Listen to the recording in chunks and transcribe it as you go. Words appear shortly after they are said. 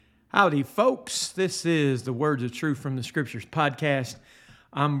Howdy, folks. This is the Words of Truth from the Scriptures podcast.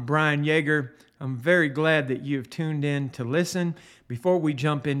 I'm Brian Yeager. I'm very glad that you have tuned in to listen. Before we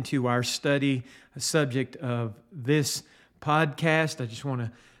jump into our study subject of this podcast, I just want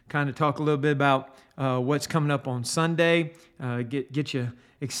to kind of talk a little bit about what's coming up on Sunday, get you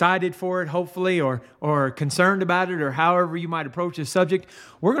excited for it, hopefully, or concerned about it, or however you might approach this subject.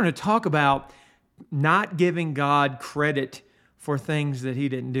 We're going to talk about not giving God credit for things that he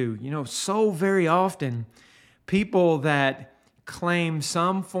didn't do. You know, so very often, people that claim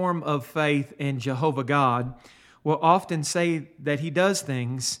some form of faith in Jehovah God will often say that he does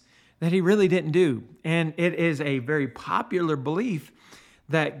things that he really didn't do. And it is a very popular belief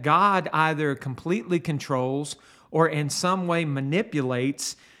that God either completely controls or in some way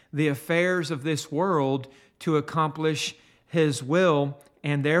manipulates the affairs of this world to accomplish his will.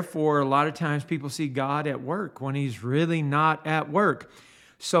 And therefore, a lot of times people see God at work when he's really not at work.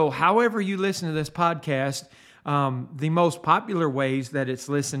 So however you listen to this podcast, the most popular ways that it's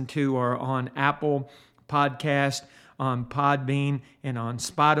listened to are on Apple Podcast, on Podbean, and on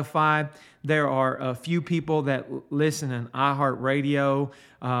Spotify. There are a few people that listen on iHeartRadio,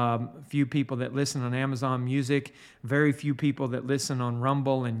 a few people that listen on Amazon Music, very few people that listen on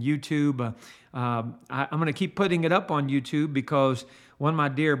Rumble and YouTube. I'm going to keep putting it up on YouTube because one of my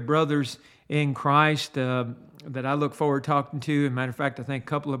dear brothers in Christ that I look forward to talking to, as a matter of fact, I think a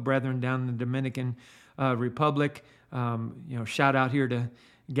couple of brethren down in the Dominican Republic, shout out here to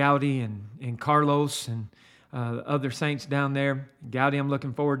Gowdy and Carlos and other saints down there. Gowdy, I'm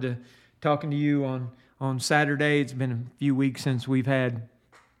looking forward to talking to you on Saturday. It's been a few weeks since we've had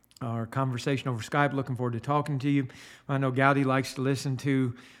our conversation over Skype. Looking forward to talking to you. I know Gowdy likes to listen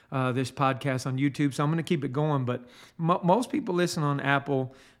to this podcast on YouTube, so I'm going to keep it going. But most people listen on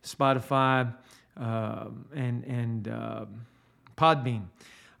Apple, Spotify, and Podbean.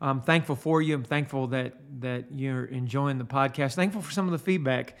 I'm thankful for you. I'm thankful that you're enjoying the podcast. Thankful for some of the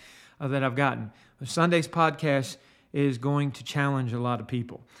feedback that I've gotten. Sunday's podcast is going to challenge a lot of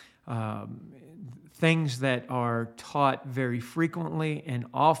people. Things that are taught very frequently and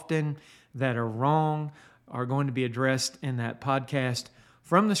often that are wrong are going to be addressed in that podcast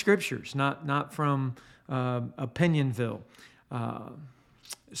from the Scriptures, not from Opinionville.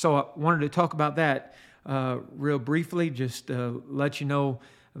 So I wanted to talk about that real briefly, just let you know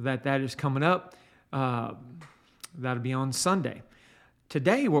that is coming up. That'll be on Sunday.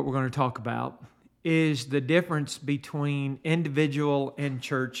 Today, what we're going to talk about is the difference between individual and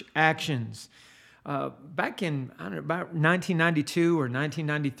church actions. Back in, about 1992 or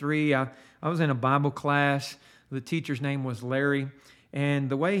 1993, I was in a Bible class. The teacher's name was Larry. And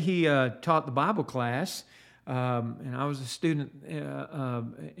the way he taught the Bible class, and I was a student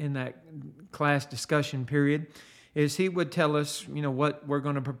in that class discussion period, is he would tell us, what we're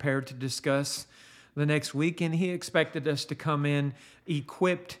going to prepare to discuss the next week. And he expected us to come in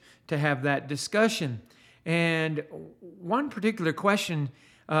equipped to have that discussion. And one particular question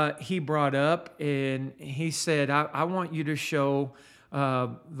he brought up, and he said, I want you to show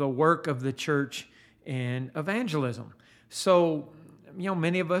the work of the church in evangelism. So,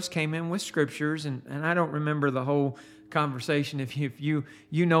 many of us came in with scriptures, and I don't remember the whole conversation. If you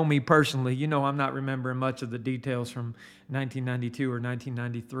know me personally, I'm not remembering much of the details from 1992 or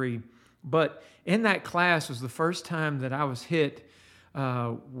 1993. But in that class was the first time that I was hit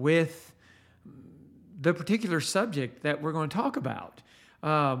with the particular subject that we're going to talk about.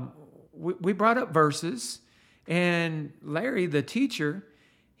 We brought up verses, and Larry, the teacher,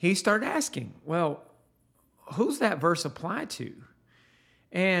 he started asking, well, who's that verse apply to?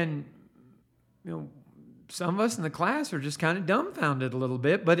 And, some of us in the class are just kind of dumbfounded a little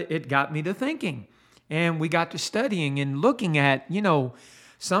bit, but it got me to thinking. And we got to studying and looking at,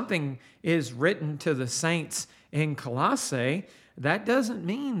 something is written to the saints in Colossae. That doesn't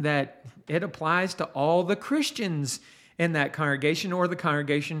mean that it applies to all the Christians in that congregation or the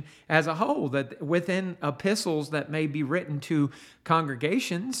congregation as a whole. That within epistles that may be written to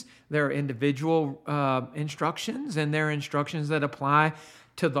congregations, there are individual instructions, and there are instructions that apply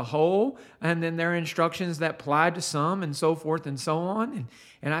to the whole, and then there are instructions that apply to some, and so forth and so on.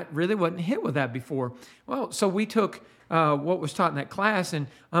 And I really wasn't hit with that before. Well, so we took what was taught in that class, and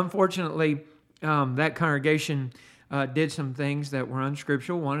unfortunately, that congregation did some things that were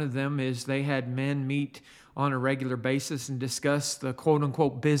unscriptural. One of them is they had men meet on a regular basis and discuss the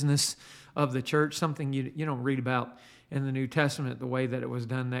quote-unquote business of the church, something you don't read about in the New Testament the way that it was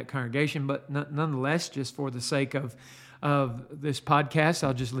done in that congregation. But nonetheless, just for the sake of this podcast,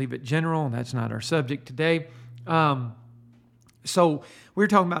 I'll just leave it general, and that's not our subject today. So we're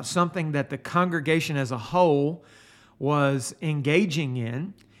talking about something that the congregation as a whole was engaging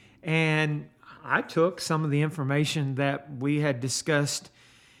in, And I took some of the information that we had discussed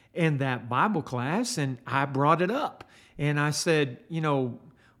in that Bible class and I brought it up. And I said,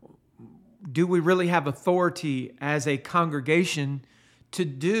 do we really have authority as a congregation to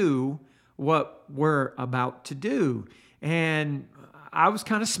do what we're about to do? And I was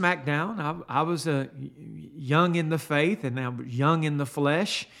kind of smacked down. I was young in the faith and I was young in the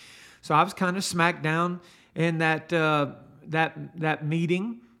flesh. So I was kind of smacked down in that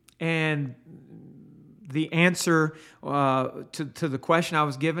meeting. And the answer to the question I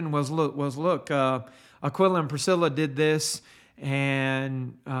was given was, look, Aquila and Priscilla did this,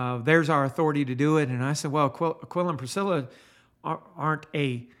 and there's our authority to do it. And I said, well, Aquila and Priscilla aren't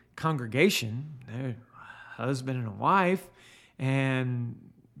a congregation. They're husband and a wife. And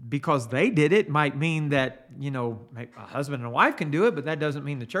because they did it might mean that, a husband and a wife can do it, but that doesn't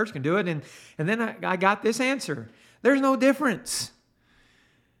mean the church can do it. And then I got this answer. There's no difference.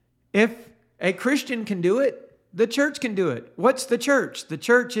 If a Christian can do it, the church can do it. What's the church? The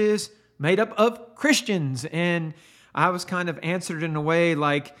church is made up of Christians. And I was kind of answered in a way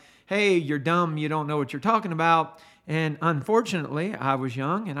like, hey, you're dumb, you don't know what you're talking about. And unfortunately, I was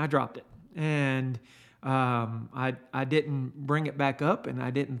young and I dropped it. And I didn't bring it back up and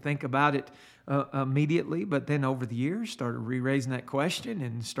I didn't think about it immediately. But then over the years, started re-raising that question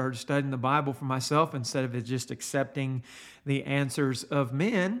and started studying the Bible for myself instead of just accepting the answers of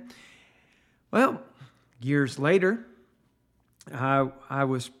men. Well, years later, I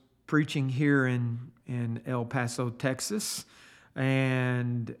was preaching here in El Paso, Texas,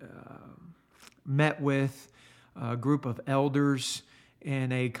 and met with a group of elders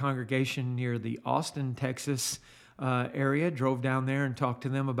in a congregation near the Austin, Texas area. Drove down there and talked to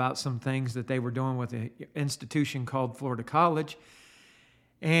them about some things that they were doing with an institution called Florida College.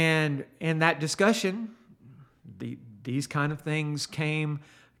 And in that discussion, these kind of things came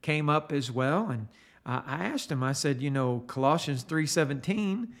up as well. And I asked them, I said, Colossians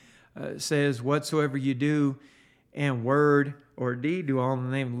 3:17 says, whatsoever you do in word or deed, do all in the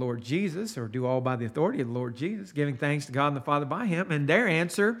name of the Lord Jesus, or do all by the authority of the Lord Jesus, giving thanks to God and the Father by him. And their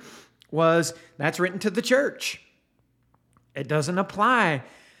answer was, that's written to the church. It doesn't apply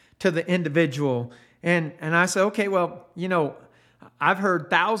to the individual. And I said, okay, well, I've heard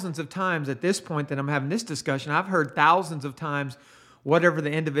thousands of times at this point that I'm having this discussion, I've heard thousands of times whatever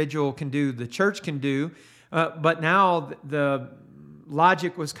the individual can do, the church can do. But now the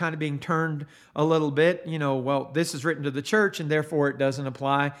logic was kind of being turned a little bit. Well, this is written to the church and therefore it doesn't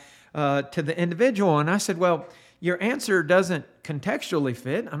apply to the individual. And I said, well, your answer doesn't contextually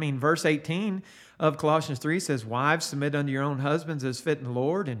fit. I mean, verse 18 of Colossians 3 says, wives, submit unto your own husbands as fit in the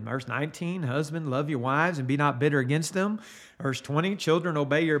Lord. And verse 19, husband, love your wives and be not bitter against them. Verse 20, children,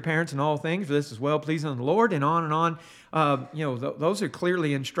 obey your parents in all things, for this is well pleasing unto the Lord, and on and on. Those are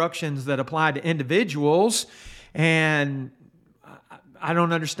clearly instructions that apply to individuals. And I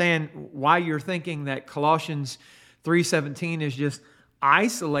don't understand why you're thinking that Colossians 3:17 is just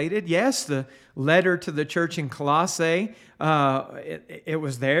isolated. Yes, the letter to the church in Colossae, it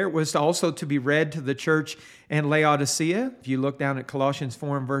was there. It was also to be read to the church in Laodicea. If you look down at Colossians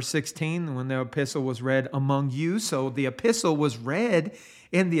 4 and verse 16, when the epistle was read among you. So the epistle was read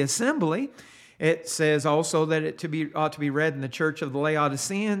in the assembly. It says also that it ought to be read in the church of the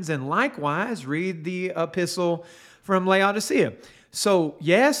Laodiceans, and likewise read the epistle from Laodicea. So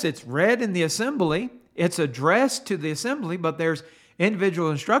yes, it's read in the assembly. It's addressed to the assembly, but there's individual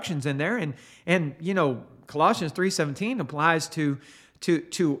instructions in there. And Colossians 3:17 applies to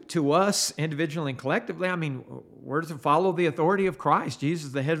us individually and collectively. I mean, we're to follow the authority of Christ. Jesus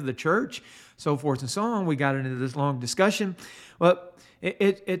is the head of the church, so forth and so on. We got into this long discussion. Well,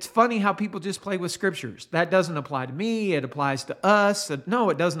 it's funny how people just play with scriptures. That doesn't apply to me. It applies to us. No,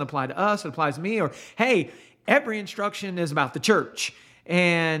 it doesn't apply to us. It applies to me. Or, hey, every instruction is about the church.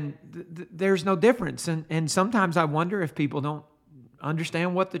 And there's no difference. And sometimes I wonder if people don't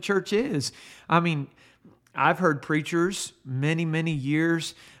understand what the church is. I mean, I've heard preachers many, many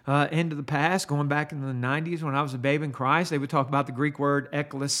years into the past, going back in the 90s when I was a babe in Christ, they would talk about the Greek word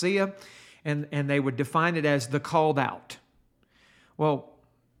ekklesia, and they would define it as the called out. Well,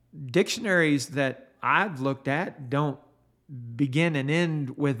 dictionaries that I've looked at don't begin and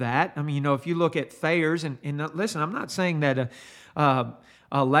end with that. I mean, if you look at Thayer's, and listen, I'm not saying that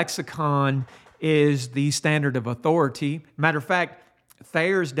a lexicon is the standard of authority. Matter of fact,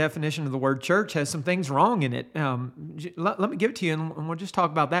 Thayer's definition of the word church has some things wrong in it. Let me give it to you, and we'll just talk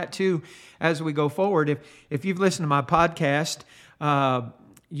about that too as we go forward. If you've listened to my podcast,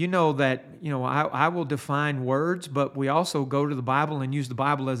 you know that, I will define words, but we also go to the Bible and use the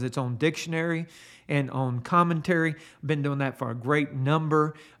Bible as its own dictionary and own commentary. Been doing that for a great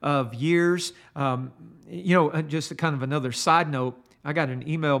number of years. Just a kind of another side note, I got an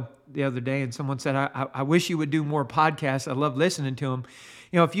email the other day and someone said, I wish you would do more podcasts. I love listening to them.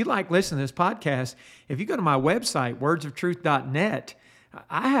 If you like listening to this podcast, if you go to my website, wordsoftruth.net,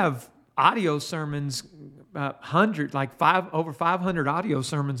 I have audio sermons, over 500 audio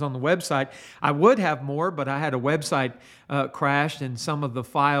sermons on the website. I would have more, but I had a website crashed, and some of the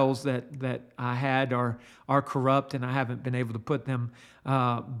files that I had are corrupt, and I haven't been able to put them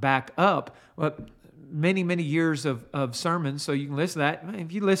back up. But many, many years of sermons, so you can listen to that.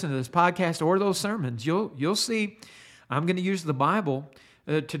 If you listen to this podcast or those sermons, you'll see I'm going to use the Bible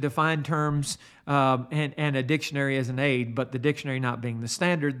to define terms and a dictionary as an aid, but the dictionary not being the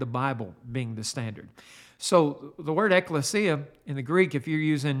standard, the Bible being the standard. So the word ecclesia in the Greek, if you're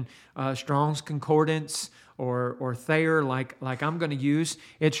using Strong's Concordance or Thayer like I'm going to use,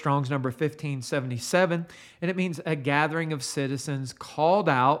 it's Strong's number 1577, and it means a gathering of citizens called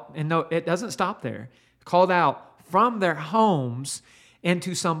out, and no, it doesn't stop there, called out from their homes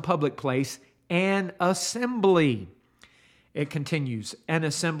into some public place, an assembly. It continues, an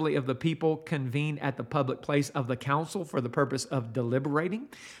assembly of the people convene at the public place of the council for the purpose of deliberating,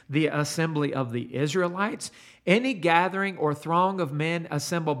 the assembly of the Israelites, any gathering or throng of men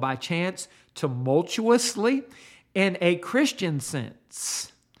assembled by chance, tumultuously, in a Christian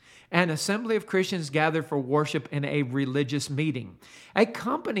sense. An assembly of Christians gathered for worship in a religious meeting. A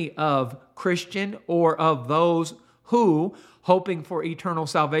company of Christian or of those who, hoping for eternal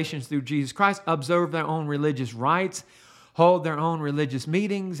salvation through Jesus Christ, observe their own religious rites, hold their own religious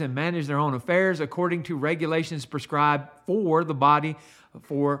meetings, and manage their own affairs according to regulations prescribed for the body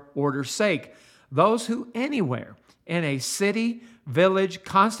for order's sake. Those who anywhere in a city, village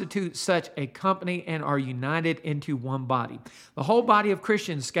constitute such a company and are united into one body. The whole body of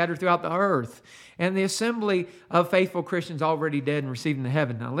Christians scattered throughout the earth, and the assembly of faithful Christians already dead and received into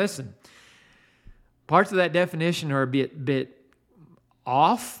heaven. Now listen, parts of that definition are a bit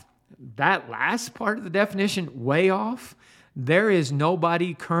off. That last part of the definition, way off. There is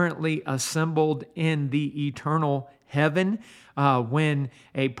nobody currently assembled in the eternal heaven. When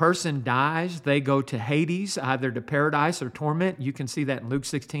a person dies, they go to Hades, either to paradise or torment. You can see that in Luke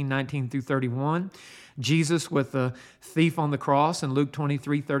 16:19 through 31. Jesus with the thief on the cross in Luke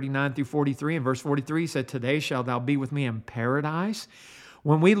 23:39 through 43. In verse 43, he said, "Today shalt thou be with me in paradise."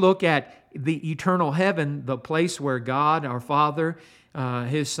 When we look at the eternal heaven, the place where God, our Father,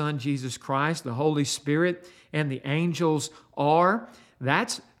 His Son, Jesus Christ, the Holy Spirit, and the angels are,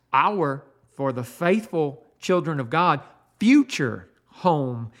 that's for the faithful children of God, future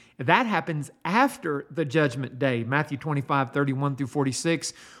home. That happens after the judgment day, Matthew 25:31 through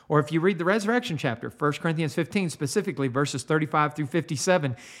 46. Or if you read the resurrection chapter, 1 Corinthians 15, specifically verses 35 through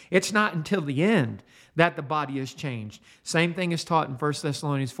 57, it's not until the end that the body is changed. Same thing is taught in 1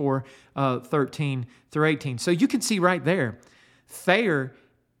 Thessalonians 4:13 through 18. So you can see right there, Thayer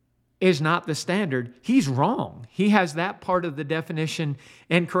is not the standard. He's wrong. He has that part of the definition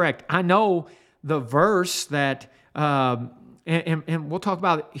incorrect. I know the verse that, and we'll talk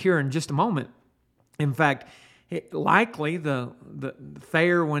about it here in just a moment. In fact, likely the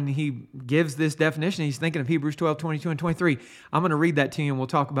Thayer, when he gives this definition, he's thinking of Hebrews 12:22 and 23. I'm going to read that to you, and we'll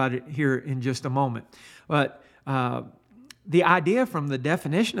talk about it here in just a moment. But the idea from the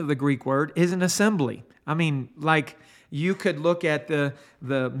definition of the Greek word is an assembly. I mean, like, you could look at the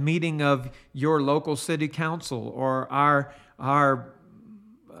meeting of your local city council or our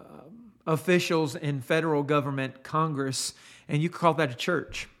officials in federal government, Congress, and you could call that a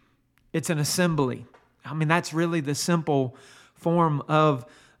church. It's an assembly. I mean, that's really the simple form of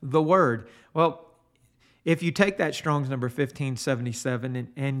the word. Well, if you take that Strong's number 1577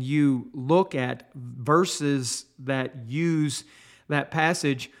 and you look at verses that use that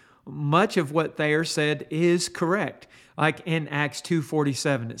passage, much of what Thayer said is correct. Like in Acts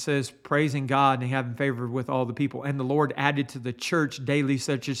 2:47, it says, praising God and having favor with all the people. And the Lord added to the church daily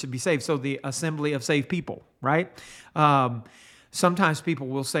such as should be saved. So the assembly of saved people, right? Sometimes people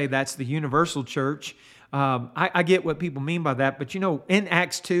will say that's the universal church. I get what people mean by that. But in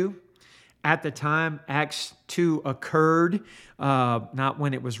Acts 2, at the time Acts 2 occurred, not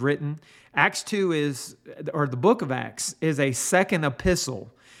when it was written, Acts 2 the book of Acts is a second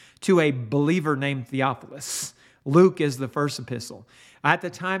epistle to a believer named Theophilus. Luke is the first epistle. At the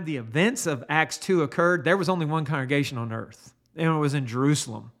time the events of Acts 2 occurred, there was only one congregation on earth, and it was in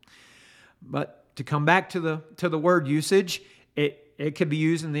Jerusalem. But to come back to the word usage, it could be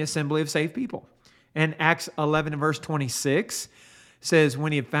used in the assembly of saved people. In Acts 11 and verse 26, says,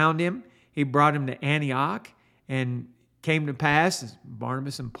 when he had found him, he brought him to Antioch, and came to pass, as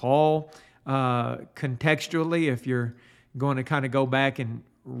Barnabas and Paul, contextually, if you're going to kind of go back and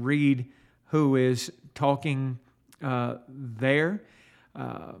read who is talking there,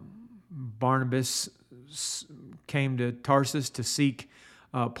 Barnabas came to Tarsus to seek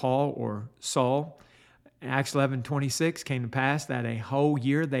Paul or Saul. Acts 11:26 came to pass that a whole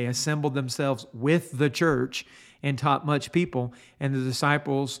year they assembled themselves with the church and taught much people, and the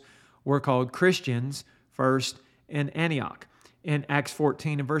disciples were called Christians first in Antioch. In Acts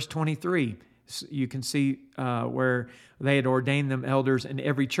 14 and verse 23, you can see where they had ordained them elders in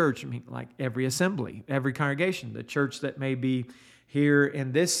every church, I mean, like every assembly, every congregation, the church that may be here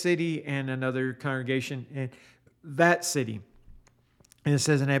in this city and another congregation in that city. And it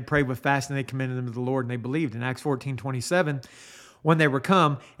says, and they had prayed with fasting, they commended them to the Lord, and they believed. In Acts 14:27, when they were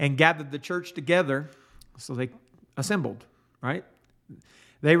come and gathered the church together, so they assembled, right?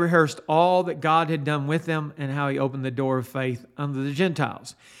 They rehearsed all that God had done with them and how he opened the door of faith unto the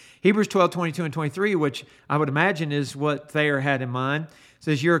Gentiles. Hebrews 12:22 and 23, which I would imagine is what Thayer had in mind,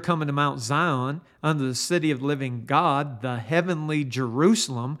 says, you're coming to Mount Zion, unto the city of the living God, the heavenly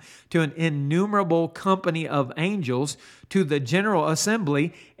Jerusalem, to an innumerable company of angels, to the general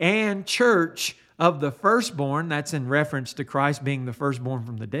assembly and church of the firstborn, that's in reference to Christ being the firstborn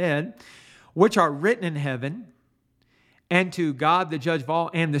from the dead, which are written in heaven, and to God, the judge of all,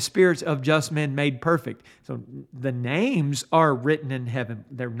 and the spirits of just men made perfect. So the names are written in heaven.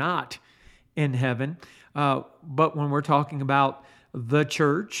 They're not in heaven. But when we're talking about the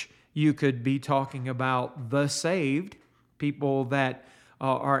church, you could be talking about the saved, people that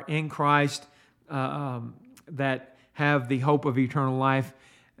are in Christ, that have the hope of eternal life,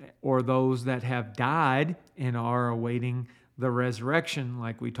 or those that have died and are awaiting the resurrection,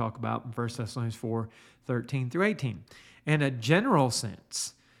 like we talk about in 1 Thessalonians 4:13 through 18. In a general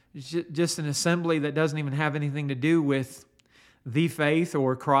sense, just an assembly that doesn't even have anything to do with the faith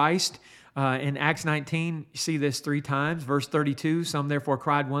or Christ. In Acts 19, you see this 3 times. Verse 32, some therefore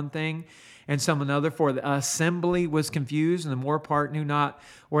cried one thing and some another, for the assembly was confused, and the more part knew not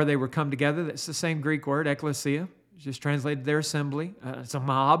where they were come together. That's the same Greek word, ekklesia, just translated their assembly. It's a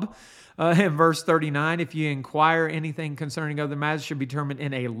mob. In verse 39, if you inquire anything concerning other matters, should be determined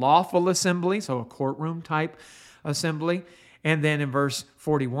in a lawful assembly, so a courtroom type assembly. And then in verse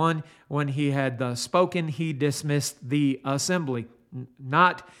 41, when he had thus spoken, he dismissed the assembly.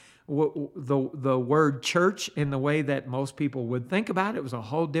 Not the word church in the way that most people would think about it. It was a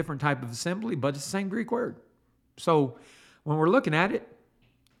whole different type of assembly, but it's the same Greek word. So when we're looking at it,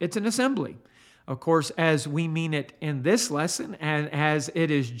 it's an assembly. Of course, as we mean it in this lesson, and as it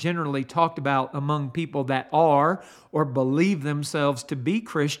is generally talked about among people that are or believe themselves to be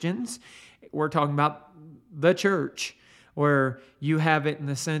Christians, we're talking about the church, where you have it in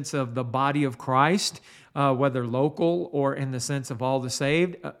the sense of the body of Christ, whether local or in the sense of all the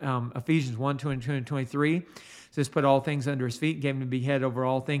saved. Ephesians 1:22 and 23 says, put all things under his feet, gave him to be head over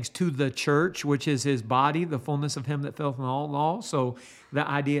all things to the church, which is his body, the fullness of him that filleth in all law. So the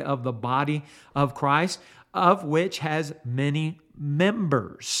idea of the body of Christ, of which has many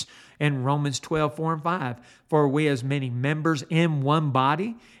members. In Romans 12:4 and 5, for we as many members in one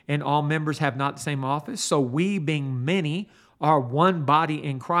body, and all members have not the same office. So we, being many, are one body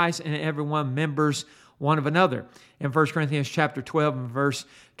in Christ, and everyone members one of another. In 1 Corinthians chapter 12 and verse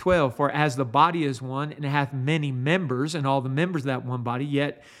 12, for as the body is one, and it hath many members, and all the members of that one body,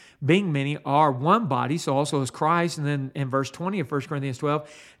 yet being many are one body, so also is Christ. And then in verse 20 of 1 Corinthians 12,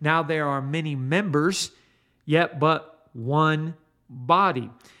 now there are many members, yet but one body.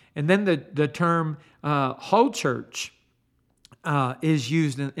 And then the term whole church is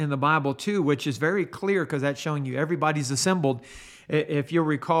used in the Bible too, which is very clear because that's showing you everybody's assembled. If you'll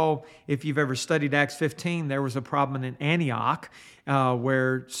recall, if you've ever studied Acts 15, there was a problem in Antioch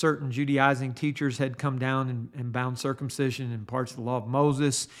where certain Judaizing teachers had come down and bound circumcision and parts of the law of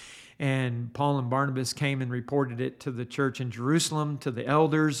Moses. And Paul and Barnabas came and reported it to the church in Jerusalem, to the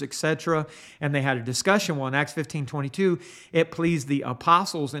elders, etc. And they had a discussion. Well, in Acts 15:22, it pleased the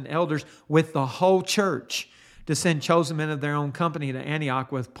apostles and elders with the whole church to send chosen men of their own company to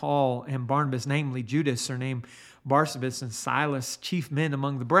Antioch with Paul and Barnabas, namely Judas, surnamed Barsabas, and Silas, chief men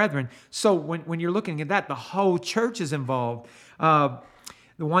among the brethren. So when you're looking at that, the whole church is involved. The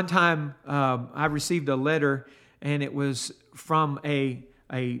one time I received a letter, and it was from a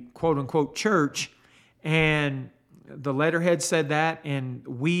quote-unquote church, and the letterhead said that, and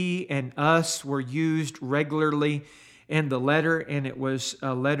we and us were used regularly in the letter, and it was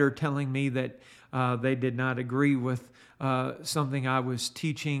a letter telling me that they did not agree with something I was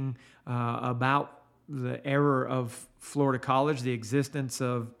teaching about the error of Florida College, the existence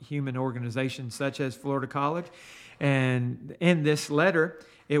of human organizations such as Florida College. And in this letter,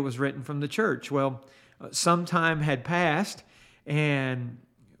 it was written from the church. Well, some time had passed, and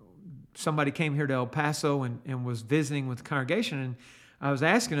somebody came here to El Paso and was visiting with the congregation. And I was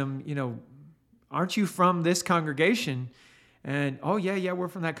asking them, aren't you from this congregation? And, oh, yeah, we're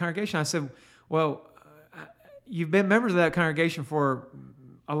from that congregation. I said, well, you've been members of that congregation for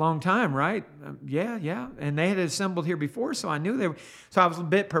a long time, right? Yeah. And they had assembled here before, so I knew they were. So I was a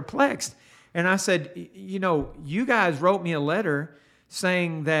bit perplexed. And I said, you guys wrote me a letter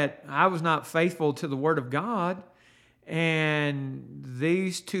saying that I was not faithful to the Word of God. And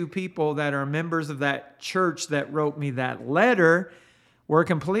these two people that are members of that church that wrote me that letter were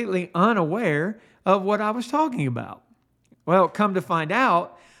completely unaware of what I was talking about. Well, come to find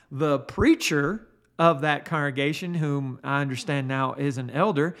out, the preacher of that congregation, whom I understand now is an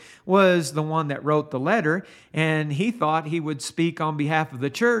elder, was the one that wrote the letter, and he thought he would speak on behalf of the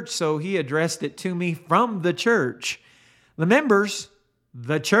church, so he addressed it to me from the church. The members,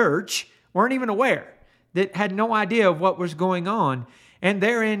 the church, weren't even aware, that had no idea of what was going on, and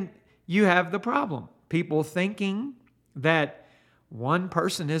therein you have the problem. People thinking that one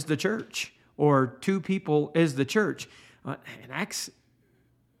person is the church, or two people is the church. In Acts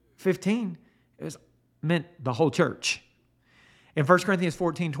 15, it meant the whole church. In 1 Corinthians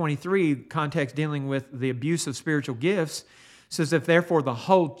 14:23, context dealing with the abuse of spiritual gifts, says, if therefore the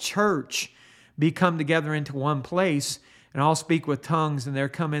whole church be come together into one place, and all speak with tongues, and there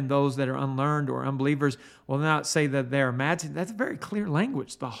come in those that are unlearned or unbelievers, will not say that they are mad. That's very clear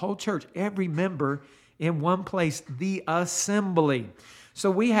language. The whole church, every member in one place, the assembly. So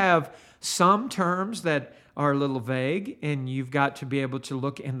we have some terms that are a little vague, and you've got to be able to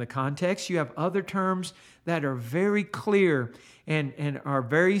look in the context. You have other terms that are very clear and are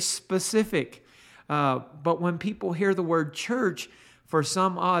very specific. But when people hear the word church, for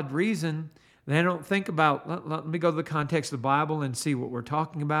some odd reason, they don't think about, let me go to the context of the Bible and see what we're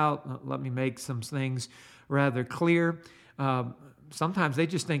talking about. Let me make some things rather clear. Sometimes they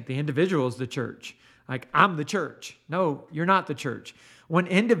just think the individual is the church. Like, I'm the church. No, you're not the church. When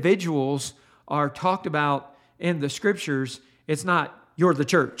individuals are talked about in the scriptures, it's not, you're the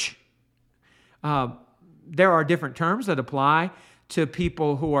church. There are different terms that apply to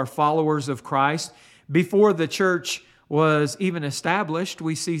people who are followers of Christ. Before the church was even established,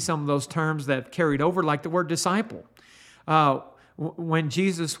 we see some of those terms that carried over, like the word disciple. When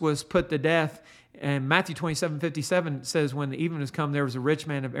Jesus was put to death, and Matthew 27:57 says, when the evening was come, there was a rich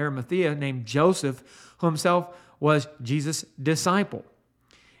man of Arimathea named Joseph, who himself was Jesus' disciple.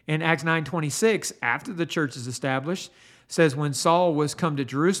 In Acts 9:26, after the church is established, says, when Saul was come to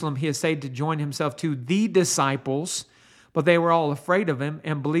Jerusalem, he essayed to join himself to the disciples, but they were all afraid of him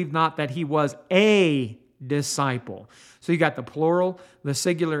and believed not that he was a disciple. So you got the plural, the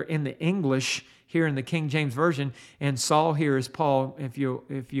singular in the English here in the King James Version, and Saul here is Paul. If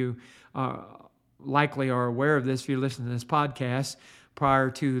you likely are aware of this, if you listen to this podcast, prior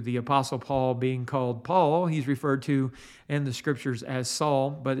to the Apostle Paul being called Paul, he's referred to in the scriptures as Saul,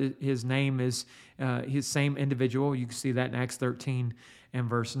 but his name is his same individual. You can see that in Acts 13 and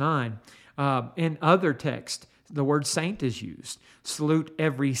verse 9. In other texts, the word saint is used. Salute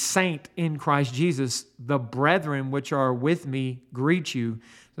every saint in Christ Jesus. The brethren which are with me greet you.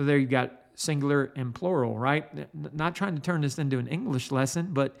 So there you got singular and plural, right? Not trying to turn this into an English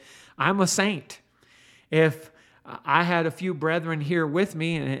lesson, but I'm a saint. If I had a few brethren here with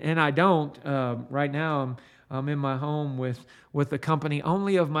me, and I don't, right now I'm in my home with the company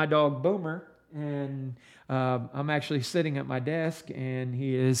only of my dog Boomer, and I'm actually sitting at my desk, and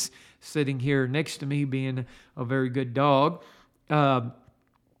he is sitting here next to me being a very good dog. Right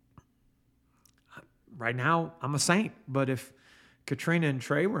now, I'm a saint, but if Katrina and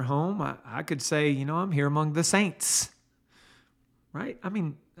Trey were home, I could say, I'm here among the saints, right? I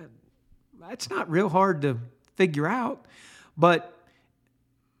mean, that's not real hard to figure out, but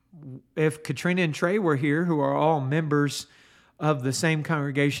if Katrina and Trey were here, who are all members of the same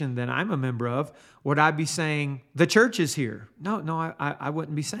congregation that I'm a member of, would I be saying, the church is here? No, I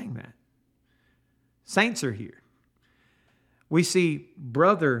wouldn't be saying that. Saints are here. We see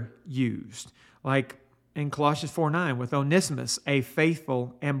brother used, like in Colossians 4:9, with Onesimus, a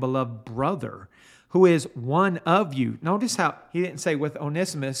faithful and beloved brother, who is one of you. Notice how he didn't say with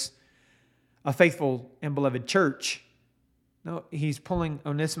Onesimus, a faithful and beloved church. No, he's pulling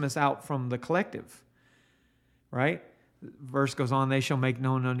Onesimus out from the collective, right? Verse goes on, they shall make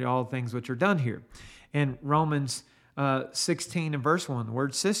known unto all things which are done here. In Romans 16 and verse 1, the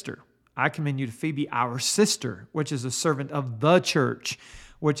word sister. I commend you to Phoebe, our sister, which is a servant of the church,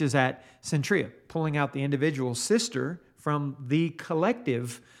 which is at Centria, pulling out the individual sister from the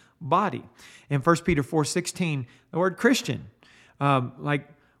collective body. In 1 Peter 4:16, the word Christian, like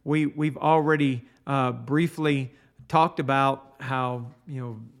we've already briefly talked about how,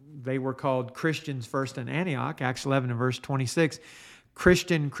 they were called Christians first in Antioch, Acts 11 and verse 26.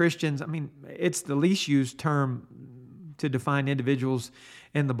 Christians, it's the least used term to define individuals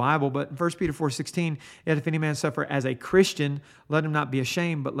in the Bible, but in 1 Peter 4:16, yet if any man suffer as a Christian, let him not be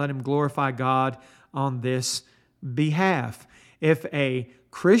ashamed, but let him glorify God on this behalf. If a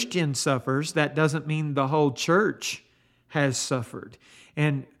Christian suffers, that doesn't mean the whole church has suffered.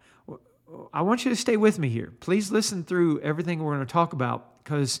 And I want you to stay with me here. Please listen through everything we're going to talk about,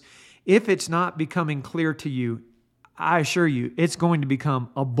 because if it's not becoming clear to you, I assure you it's going to become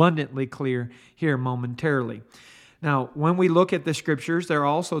abundantly clear here momentarily. Now, when we look at the scriptures, there are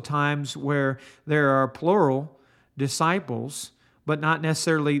also times where there are plural disciples, but not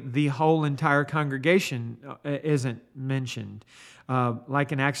necessarily the whole entire congregation isn't mentioned.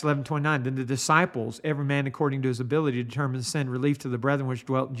 Like in Acts 11:29, then the disciples, every man according to his ability, determined to send relief to the brethren which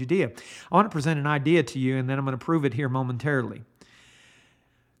dwelt in Judea. I want to present an idea to you, and then I'm going to prove it here momentarily.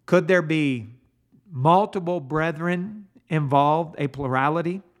 Could there be multiple brethren involved, a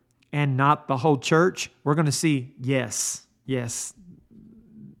plurality, and not the whole church? We're going to see yes,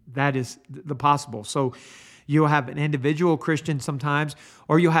 that is the possible. So you'll have an individual Christian sometimes,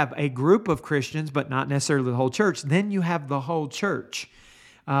 or you'll have a group of Christians, but not necessarily the whole church. Then you have the whole church.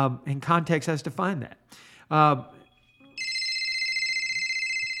 And context has defined that.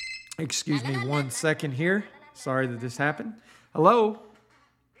 Excuse me 1 second here. Sorry that this happened. Hello?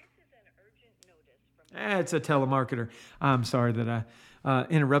 It's a telemarketer. I'm sorry that I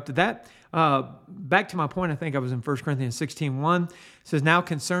interrupted that. Back to my point, I think I was in 1 Corinthians 16:1. It says, now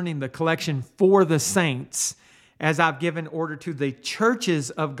concerning the collection for the saints, as I've given order to the churches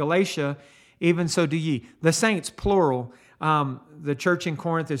of Galatia, even so do ye. The saints, plural. The church in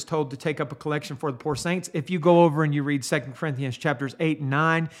Corinth is told to take up a collection for the poor saints. If you go over and you read 2 Corinthians chapters 8 and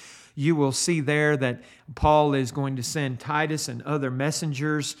 9, you will see there that Paul is going to send Titus and other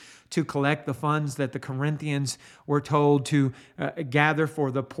messengers to collect the funds that the Corinthians were told to gather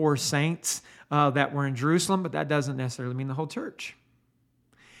for the poor saints that were in Jerusalem, but that doesn't necessarily mean the whole church.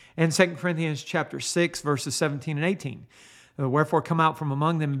 In 2 Corinthians chapter 6, verses 17 and 18, wherefore come out from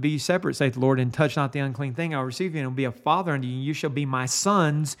among them and be ye separate, saith the Lord, and touch not the unclean thing. I will receive you and will be a father unto you, and you shall be my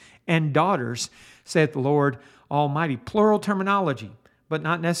sons and daughters, saith the Lord Almighty. Plural terminology, but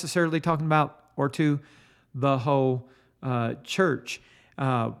not necessarily talking about or to the whole church.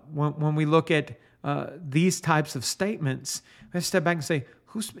 When we look at these types of statements, let's step back and say,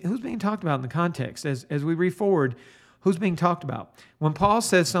 who's being talked about in the context? As we read forward, who's being talked about? When Paul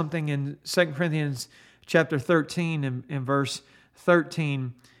says something in 2 Corinthians chapter 13 and verse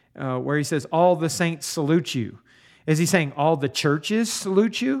 13, where he says, all the saints salute you. Is he saying all the churches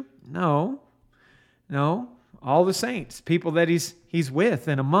salute you? No. All the saints, people that he's with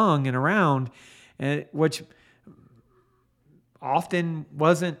and among and around, which often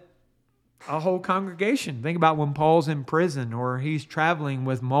wasn't a whole congregation. Think about when Paul's in prison or he's traveling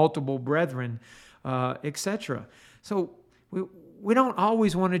with multiple brethren, etc. So we don't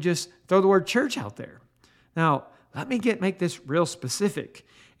always want to just throw the word church out there. Now, let me make this real specific.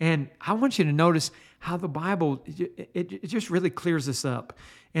 And I want you to notice how the Bible, it just really clears this up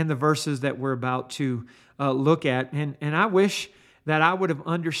in the verses that we're about to look at. And I wish that I would have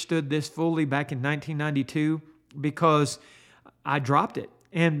understood this fully back in 1992, because I dropped it.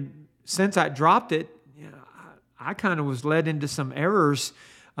 And since I dropped it, I kind of was led into some errors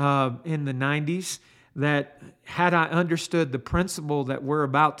in the 90s that, had I understood the principle that we're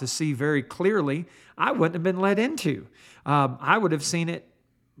about to see very clearly, I wouldn't have been led into. I would have seen it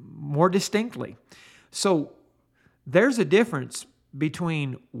more distinctly. So there's a difference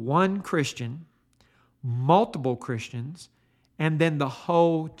between one Christian, multiple Christians, and then the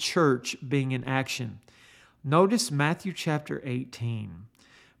whole church being in action. Notice Matthew chapter 18,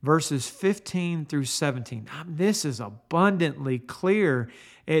 verses 15 through 17. This is abundantly clear.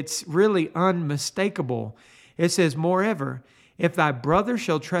 It's really unmistakable. It says, moreover, if thy brother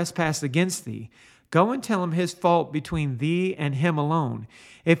shall trespass against thee, go and tell him his fault between thee and him alone.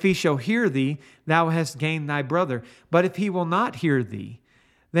 If he shall hear thee, thou hast gained thy brother. But if he will not hear thee,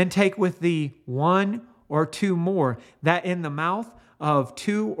 then take with thee one or two more, that in the mouth of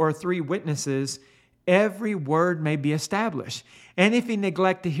 2 or 3 witnesses every word may be established. And if he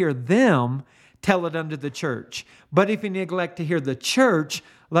neglect to hear them, tell it unto the church. But if he neglect to hear the church,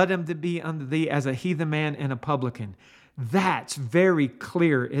 let him be unto thee as a heathen man and a publican. That's very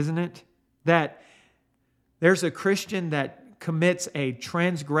clear, isn't it? That there's a Christian that commits a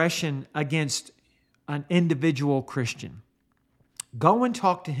transgression against an individual Christian, go and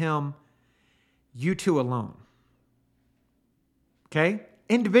talk to him, you two alone. Okay?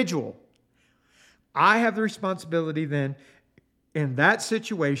 Individual. I have the responsibility then in that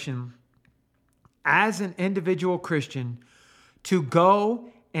situation as an individual Christian to go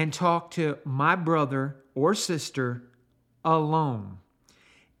and talk to my brother or sister alone.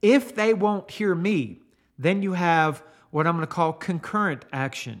 If they won't hear me, then you have what I'm going to call concurrent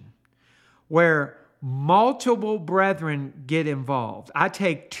action, where multiple brethren get involved. I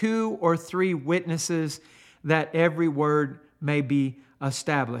take 2 or 3 witnesses that every word may be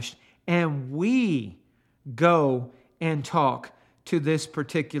established. And we go and talk to this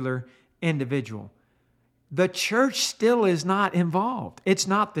particular individual. The church still is not involved. It's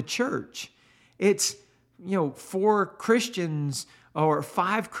not the church. It's, 4 Christians or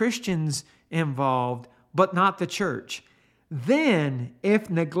 5 Christians involved, but not the church. Then, if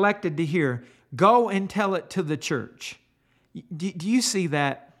neglected to hear, go and tell it to the church. Do you see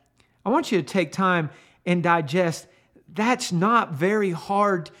that? I want you to take time and digest. That's not very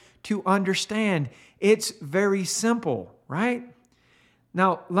hard to understand. It's very simple, right?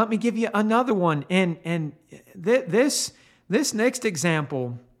 Now, let me give you another one. And this next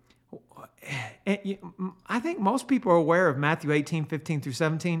example, I think most people are aware of Matthew 18, 15 through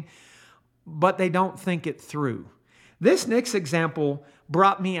 17, but they don't think it through. This next example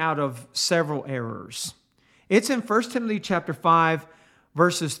brought me out of several errors. It's in 1 Timothy chapter 5,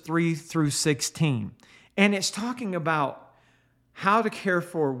 verses 3 through 16. And it's talking about how to care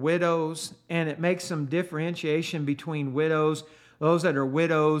for widows, and it makes some differentiation between widows, those that are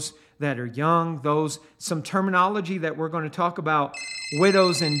widows, that are young, some terminology that we're going to talk about.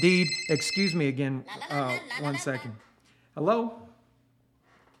 Widows indeed. Excuse me again, 1 second. Hello?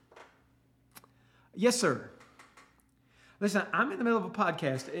 Yes, sir. Listen, I'm in the middle of a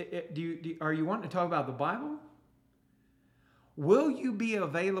podcast. Are you wanting to talk about the Bible? Will you be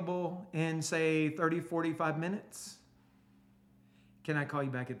available in, say, 30, 45 minutes? Can I call you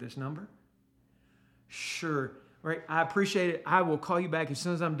back at this number? Sure. All right. I appreciate it. I will call you back as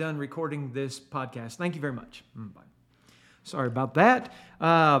soon as I'm done recording this podcast. Thank you very much. Bye. Sorry about that.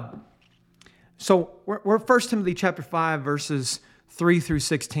 So we're 1 Timothy chapter 5, verses 3 through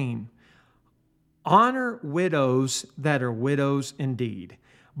 16. Honor widows that are widows indeed.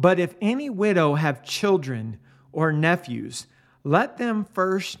 But if any widow have children or nephews, let them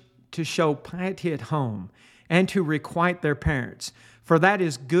first to show piety at home and to requite their parents, for that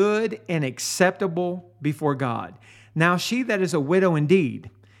is good and acceptable before God. Now she that is a widow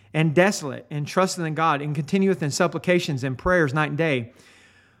indeed, and desolate, and trusteth in God, and continueth in supplications and prayers night and day,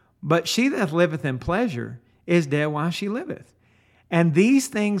 but she that liveth in pleasure is dead while she liveth. And these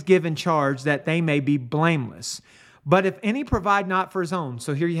things give in charge that they may be blameless. But if any provide not for his own,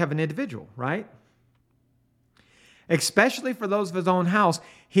 so here you have an individual, right? Especially for those of his own house,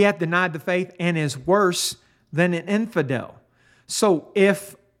 he hath denied the faith and is worse than an infidel. So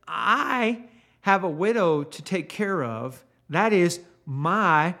if I have a widow to take care of, that is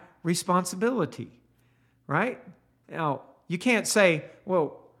my responsibility, right? Now, you can't say,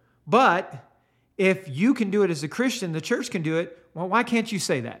 well, but if you can do it as a Christian, the church can do it. Well, why can't you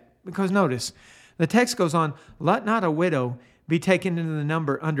say that? Because notice, the text goes on, let not a widow be taken into the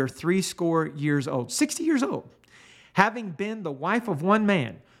number under 60 years old, 60 years old, having been the wife of one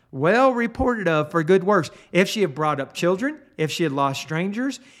man, well reported of for good works, if she have brought up children, if she had lost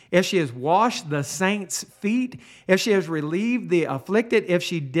strangers, if she has washed the saints' feet, if she has relieved the afflicted, if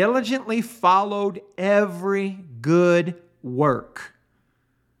she diligently followed every good work.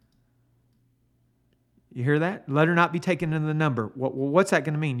 You hear that? Let her not be taken into the number. What's that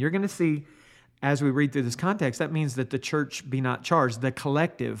going to mean? You're going to see as we read through this context, that means that the church be not charged, the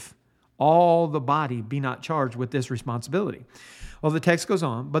collective, all the body be not charged with this responsibility. Well, the text goes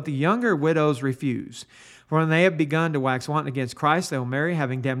on, but the younger widows refuse. For when they have begun to wax wanton against Christ, they will marry,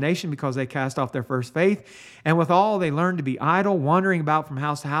 having damnation because they cast off their first faith. And withal, they learn to be idle, wandering about from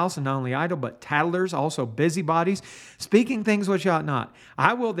house to house, and not only idle, but tattlers, also busybodies, speaking things which ought not.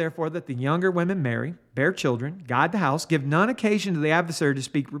 I will therefore that the younger women marry, bear children, guide the house, give none occasion to the adversary to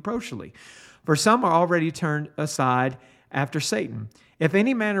speak reproachfully. For some are already turned aside after Satan. If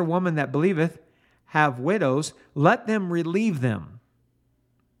any man or woman that believeth have widows, let them relieve them.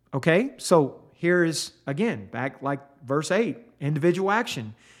 Okay, so here is, again, back like verse 8, individual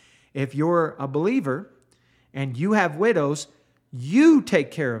action. If you're a believer and you have widows, you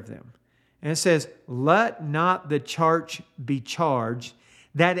take care of them. And it says, let not the church be charged,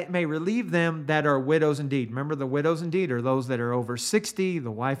 that it may relieve them that are widows indeed. Remember, the widows indeed are those that are over 60,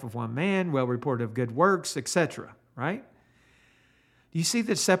 the wife of one man, well reported of good works, etc., right? Do you see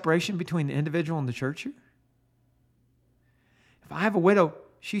the separation between the individual and the church here? If I have a widow,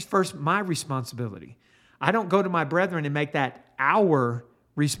 she's first my responsibility. I don't go to my brethren and make that our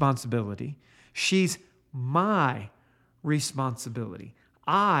responsibility. She's my responsibility.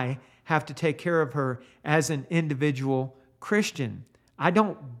 I have to take care of her as an individual Christian. I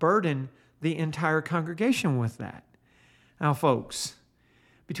don't burden the entire congregation with that. Now, folks,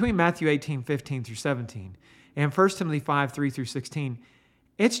 between Matthew 18:15 through 17 and 1 Timothy 5:3 through 16,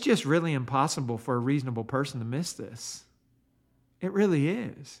 it's just really impossible for a reasonable person to miss this. It really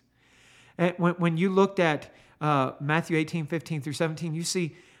is. And when you looked at Matthew 18:15 through 17, you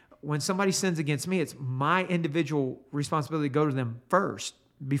see when somebody sins against me, it's my individual responsibility to go to them first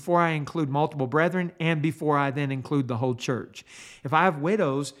before I include multiple brethren and before I then include the whole church. If I have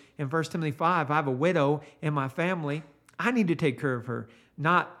widows in 1 Timothy 5, I have a widow in my family, I need to take care of her,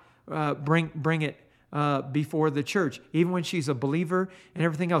 not bring it before the church, even when she's a believer and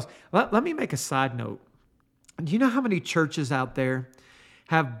everything else. Let me make a side note. Do you know how many churches out there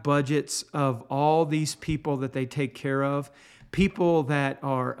have budgets of all these people that they take care of? People that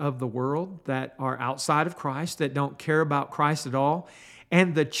are of the world, that are outside of Christ, that don't care about Christ at all.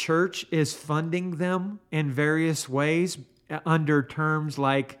 And the church is funding them in various ways under terms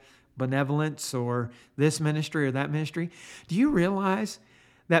like benevolence or this ministry or that ministry. Do you realize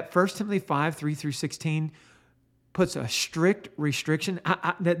that 1 Timothy 5:3 through 16 puts a strict restriction?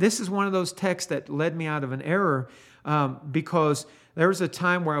 That this is one of those texts that led me out of an error because there was a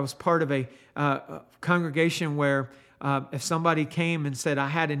time where I was part of a congregation where if somebody came and said, I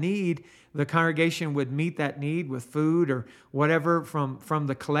had a need, the congregation would meet that need with food or whatever from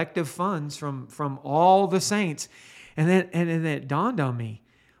the collective funds from all the saints. And then it dawned on me,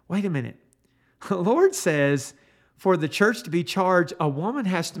 wait a minute. The Lord says for the church to be charged, a woman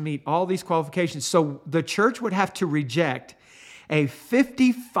has to meet all these qualifications. So the church would have to reject a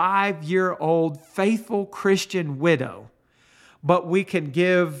 55-year-old faithful Christian widow, but we can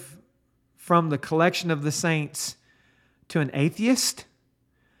give from the collection of the saints to an atheist?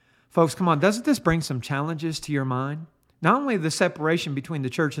 Folks, come on, doesn't this bring some challenges to your mind? Not only the separation between the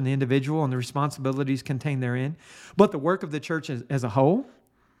church and the individual and the responsibilities contained therein, but the work of the church as a whole.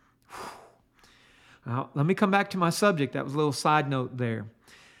 Now, let me come back to my subject. That was a little side note there.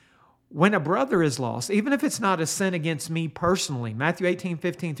 When a brother is lost, even if it's not a sin against me personally, Matthew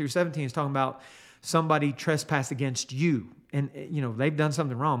 18:15 through 17 is talking about somebody trespass against you. And, they've done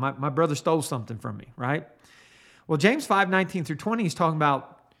something wrong. My brother stole something from me, right? Well, James 5:19 through 20 is talking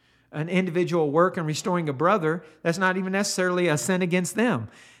about an individual work in restoring a brother. That's not even necessarily a sin against them.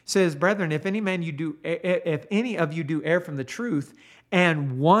 It says, brethren, if any of you do err from the truth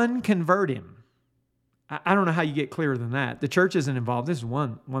and one convert him. I don't know how you get clearer than that. The church isn't involved. This is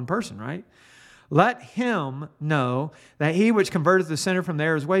one person, right? Let him know that he which converteth the sinner from the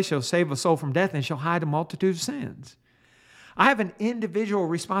error's way shall save a soul from death and shall hide a multitude of sins. I have an individual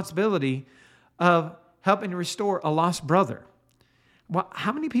responsibility of helping to restore a lost brother. Well,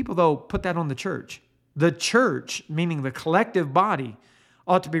 how many people, though, put that on the church? The church, meaning the collective body,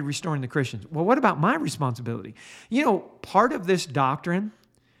 ought to be restoring the Christians. Well, what about my responsibility? Part of this doctrine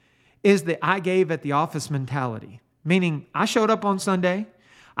is the I gave at the office mentality, meaning I showed up on Sunday,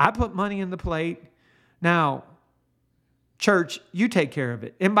 I put money in the plate. Now, church, you take care of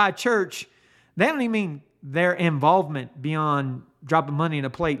it. And by church, they don't even mean their involvement beyond dropping money in a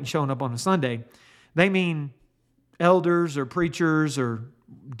plate and showing up on a Sunday. They mean elders or preachers or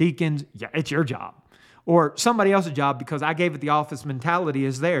deacons. Yeah, it's your job. Or somebody else's job because I gave it the office mentality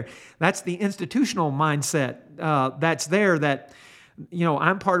is there. That's the institutional mindset that's there that,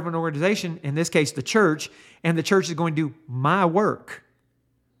 I'm part of an organization, in this case the church, and the church is going to do my work.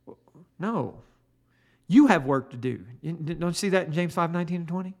 No. You have work to do. Don't you see that in James 5:19 and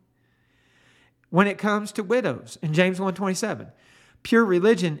 20? When it comes to widows, in James 1:27, pure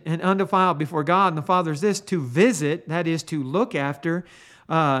religion and undefiled before God and the Father is this, to visit, that is to look after,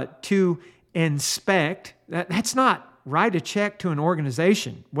 to inspect. That's not write a check to an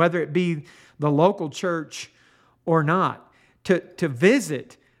organization, whether it be the local church or not. To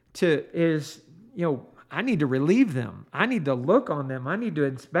visit is, I need to relieve them. I need to look on them. I need to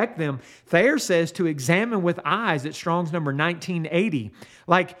inspect them. Thayer says to examine with eyes at Strong's number 1980.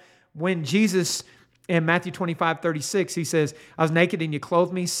 Like when Jesus in Matthew 25:36, he says, I was naked and you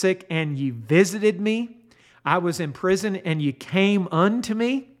clothed me, sick and ye visited me. I was in prison and you came unto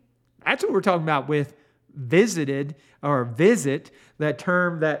me. That's what we're talking about with visited or visit, that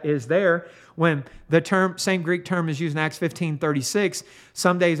term that is there, when the same Greek term is used in Acts 15:36,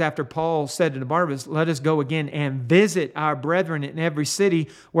 some days after Paul said to Barnabas, let us go again and visit our brethren in every city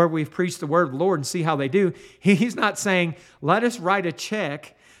where we've preached the word of the Lord and see how they do. He's not saying, let us write a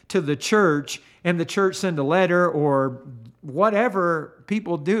check to the church and the church send a letter or whatever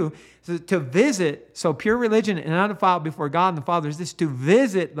people do. So to visit, so pure religion and undefiled before God and the Father is this, to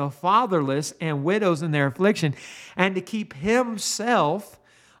visit the fatherless and widows in their affliction and to keep himself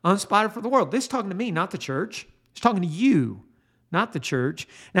unspotted for the world. This is talking to me, not the church. It's talking to you, not the church.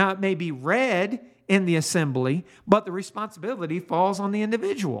 Now, it may be read in the assembly, but the responsibility falls on the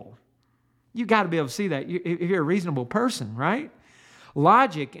individual. You've got to be able to see that if you're a reasonable person, right?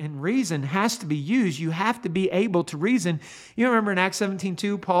 Logic and reason has to be used. You have to be able to reason. You remember in Acts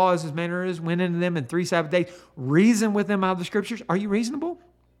 17:2, Paul, as his manner is, went into them in 3 Sabbath days, reason with them out of the Scriptures. Are you reasonable?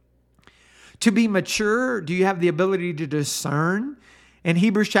 To be mature, do you have the ability to discern? In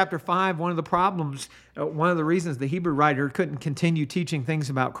Hebrews chapter 5, one of the problems, one of the reasons the Hebrew writer couldn't continue teaching things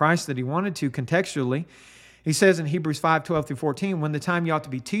about Christ that he wanted to contextually, he says in Hebrews 5:12-14, when the time you ought to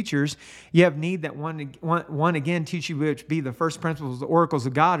be teachers, you have need that one again teach you which be the first principles, the oracles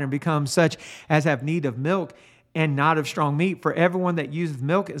of God, and become such as have need of milk and not of strong meat. For everyone that useth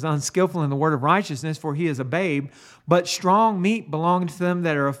milk is unskillful in the word of righteousness, for he is a babe. But strong meat belongs to them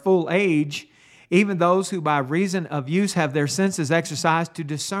that are of full age, even those who by reason of use have their senses exercised to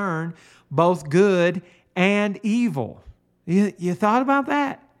discern both good and evil. You thought about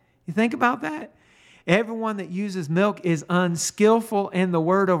that? You think about that? Everyone that uses milk is unskillful in the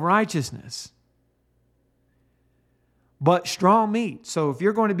word of righteousness. But strong meat, so if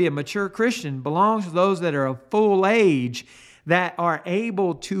you're going to be a mature Christian, belongs to those that are of full age, that are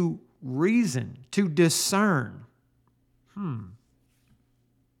able to reason, to discern.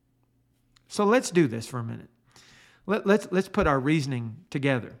 So let's do this for a minute. Let's put our reasoning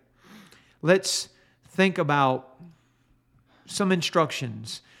together. Let's think about some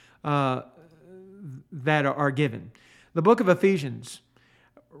instructions that are given. The book of Ephesians,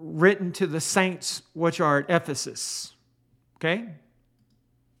 written to the saints which are at Ephesus. Okay?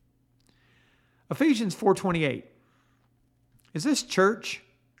 Ephesians 4:28. Is this church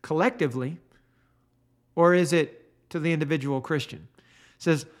collectively, or is it to the individual Christian? It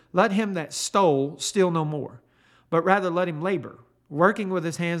says, let him that stole steal no more, but rather let him labor, working with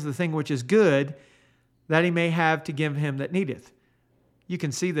his hands the thing which is good, that he may have to give him that needeth. You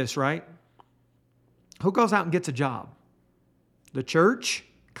can see this, right? Who goes out and gets a job? The church,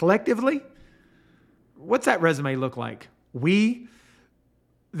 collectively? What's that resume look like? We,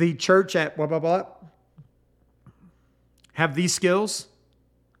 the church at blah, blah, blah, have these skills.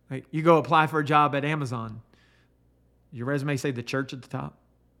 Like you go apply for a job at Amazon. Your resume say the church at the top?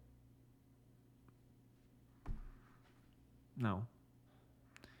 No.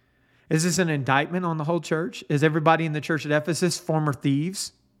 Is this an indictment on the whole church? Is everybody in the church at Ephesus former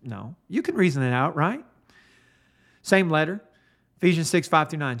thieves? No. You can reason it out, right? Same letter, Ephesians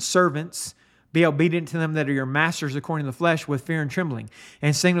 6:5-9. Servants, be obedient to them that are your masters according to the flesh with fear and trembling,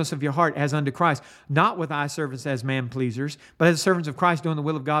 and singleness of your heart as unto Christ, not with eye servants as man pleasers, but as servants of Christ doing the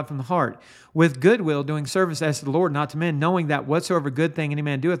will of God from the heart, with goodwill doing service as to the Lord, not to men, knowing that whatsoever good thing any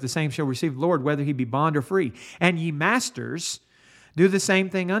man doeth, the same shall receive the Lord, whether he be bond or free. And ye masters, do the same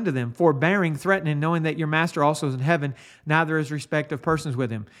thing unto them, forbearing, threatening, knowing that your master also is in heaven, neither is respect of persons with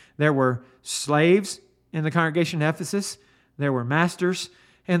him. There were slaves in the congregation in Ephesus. There were masters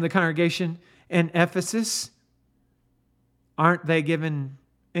in the congregation in Ephesus. Aren't they given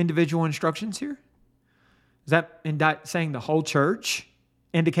individual instructions here? Is that saying the whole church,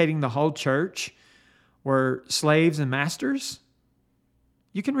 indicating the whole church were slaves and masters?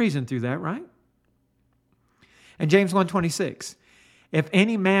 You can reason through that, right? And James 1:26. If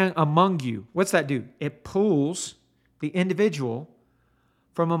any man among you, what's that do? It pulls the individual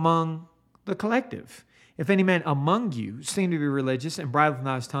from among the collective. If any man among you seem to be religious and bridleth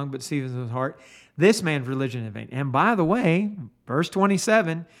not his tongue, but deceiveth his heart, this man's religion in vain. And by the way, verse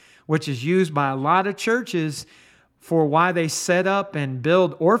 27, which is used by a lot of churches for why they set up and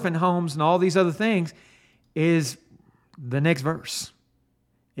build orphan homes and all these other things, is the next verse.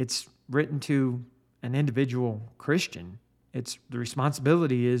 It's written to an individual Christian. The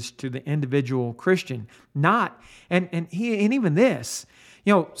responsibility is to the individual Christian, not, and even this,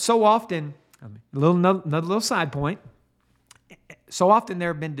 so often, another little side point, so often there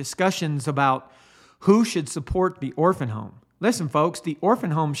have been discussions about who should support the orphan home. Listen, folks, the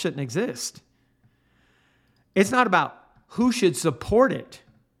orphan home shouldn't exist. It's not about who should support it.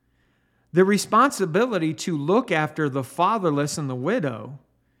 The responsibility to look after the fatherless and the widow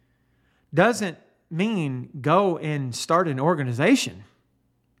doesn't mean go and start an organization.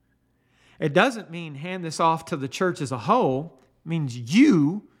 It doesn't mean hand this off to the church as a whole. It means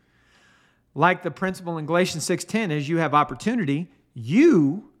you, like the principle in Galatians 6:10, as you have opportunity,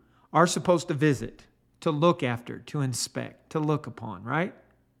 you are supposed to visit, to look after, to inspect, to look upon, right?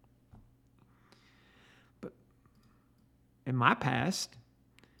 But in my past,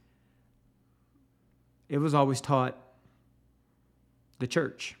 it was always taught the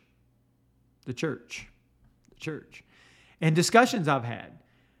church. The church. The church. In discussions I've had,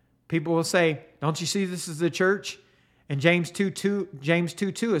 people will say, don't you see this is the church? And James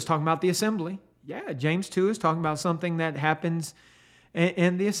 2:2 is talking about the assembly. Yeah, James 2 is talking about something that happens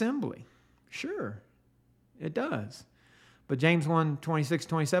in the assembly. Sure, it does. But James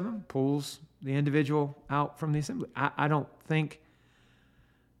 1:26-27 pulls the individual out from the assembly. I don't think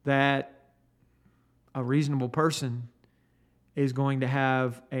that a reasonable person is going to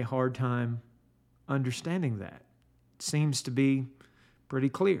have a hard time understanding that. It seems to be pretty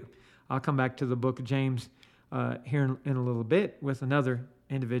clear. I'll come back to the book of James here in a little bit with another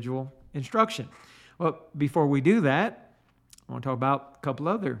individual instruction. Well, before we do that, I want to talk about a couple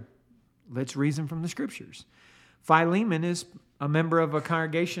other let's reason from the scriptures. Philemon is a member of a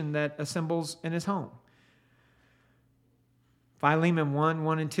congregation that assembles in his home. Philemon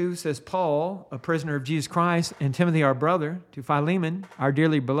 1:1-2 says, Paul, a prisoner of Jesus Christ, and Timothy, our brother, to Philemon, our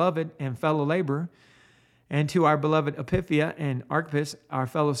dearly beloved and fellow laborer, and to our beloved Epiphaia and Archippus, our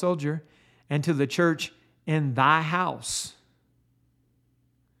fellow soldier, and to the church in thy house.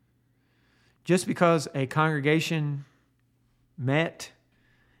 Just because a congregation met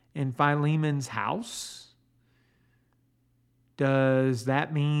in Philemon's house, does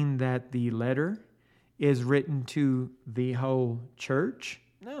that mean that the letter is written to the whole church?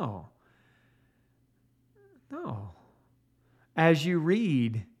 No. No. As you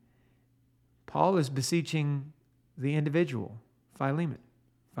read, Paul is beseeching the individual, Philemon.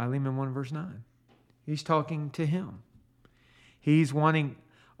 Philemon 1:9. He's talking to him. He's wanting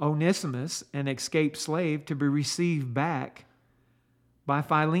Onesimus, an escaped slave, to be received back by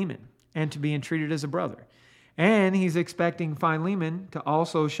Philemon and to be entreated as a brother. And he's expecting Philemon to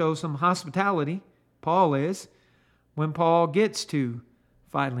also show some hospitality, Paul is, when Paul gets to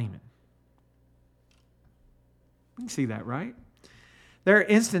Philemon. You can see that, right? There are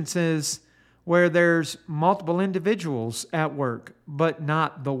instances where there's multiple individuals at work, but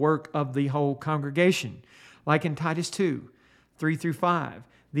not the work of the whole congregation. Like in Titus 2:3-5.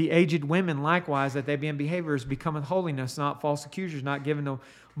 The aged women likewise, that they be in behaviors, becometh holiness, not false accusers, not given to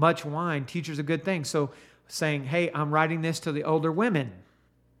much wine, teachers of good things. So saying, hey, I'm writing this to the older women,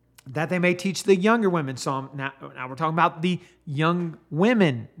 that they may teach the younger women. So now we're talking about the young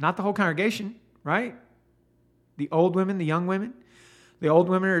women, not the whole congregation, right? The old women, the young women. The old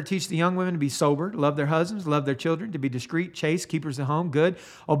women are to teach the young women to be sober, to love their husbands, love their children, to be discreet, chaste, keepers of home, good,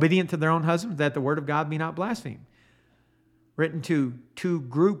 obedient to their own husbands, that the word of God be not blasphemed. Written to two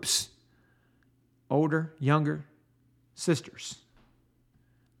groups, older, younger sisters.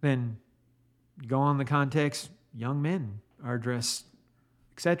 Then go on the context, young men are addressed,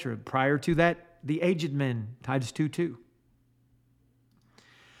 etc. Prior to that, the aged men, Titus 2:2.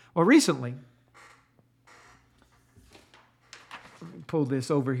 Well, recently, let me pull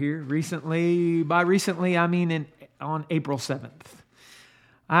this over here. By recently, I mean on April 7th.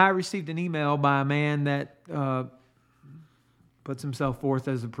 I received an email by a man that puts himself forth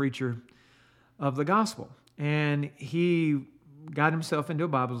as a preacher of the gospel. And he got himself into a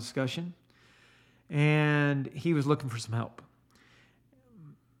Bible discussion, and he was looking for some help.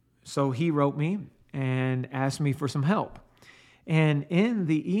 So he wrote me and asked me for some help. And in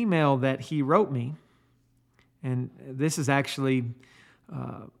the email that he wrote me, and this is actually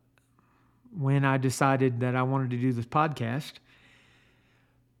when I decided that I wanted to do this podcast,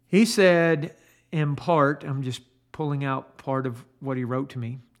 he said, in part, I'm just pulling out part of what he wrote to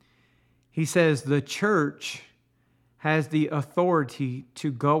me. He says, the church has the authority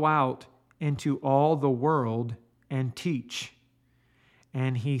to go out into all the world and teach.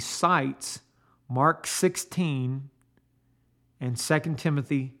 And he cites Mark 16 and 2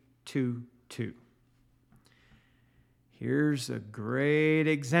 Timothy 2:2. Here's a great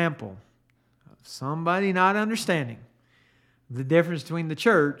example of somebody not understanding the difference between the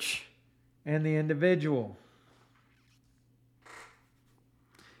church and the individual.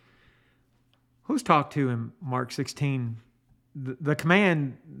 Who's talked to in Mark 16? The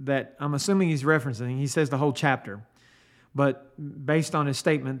command that I'm assuming he's referencing, he says the whole chapter. But based on his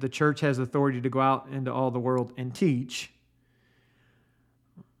statement, the church has authority to go out into all the world and teach.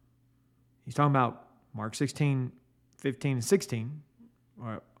 He's talking about Mark 16, 15, and 16.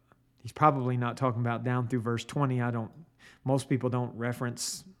 He's probably not talking about down through verse 20. Most people don't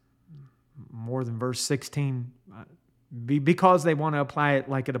reference more than verse 16 because they want to apply it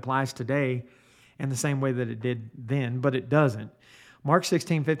like it applies today in the same way that it did then, but it doesn't. Mark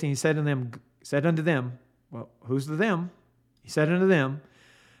 16:15, he said unto them, well, who's the them? He said unto them,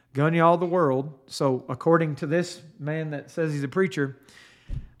 go into all the world. So according to this man that says he's a preacher,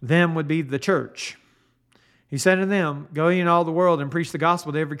 them would be the church. He said unto them, go ye into all the world and preach the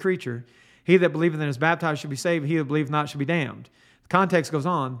gospel to every creature. He that believeth and is baptized shall be saved. He that believeth not shall be damned. The context goes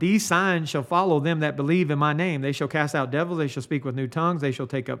on. These signs shall follow them that believe in my name. They shall cast out devils. They shall speak with new tongues. They shall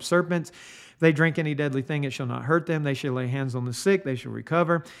take up serpents. If they drink any deadly thing, it shall not hurt them. They shall lay hands on the sick. They shall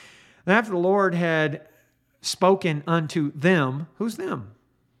recover. And after the Lord had spoken unto them, who's them?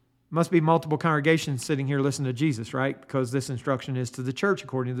 Must be multiple congregations sitting here listening to Jesus, right? Because this instruction is to the church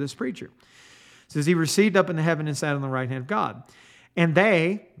according to this preacher. It says he received up into heaven and sat on the right hand of God. And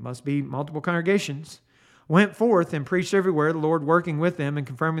they, must be multiple congregations, went forth and preached everywhere, the Lord working with them and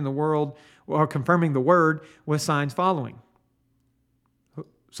confirming the word with signs following.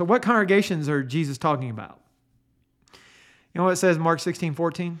 So what congregations are Jesus talking about? You know what it says in Mark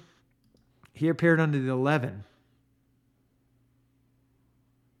 16:14? He appeared unto the 11.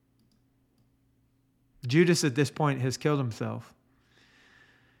 Judas at this point has killed himself.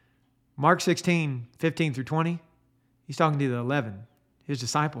 Mark 16:15 through 20, he's talking to the 11, his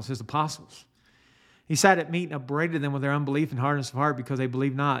disciples, his apostles. He sat at meat and upbraided them with their unbelief and hardness of heart because they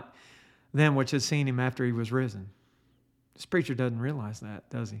believed not them which had seen him after he was risen. This preacher doesn't realize that,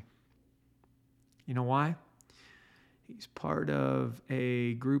 does he? You know why? He's part of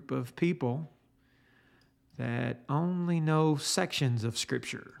a group of people that only know sections of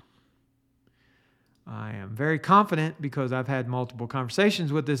Scripture. I am very confident, because I've had multiple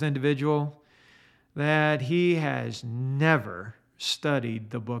conversations with this individual, that he has never studied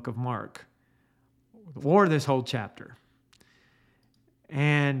the book of Mark or this whole chapter.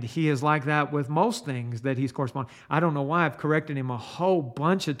 And he is like that with most things that he's corresponding. I don't know why. I've corrected him a whole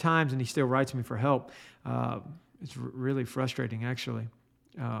bunch of times and he still writes me for help. It's really frustrating, actually.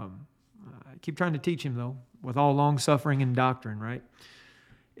 I keep trying to teach him, though, with all long suffering and doctrine, right?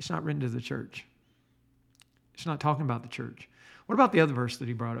 It's not written to the church. It's not talking about the church. What about the other verse that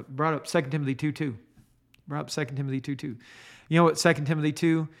he brought up? He brought up 2 Timothy 2:2. Brought up 2 Timothy 2:2. You know what 2 Timothy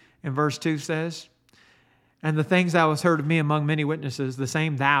 2 and verse 2 says? And the things thou hast heard of me among many witnesses, the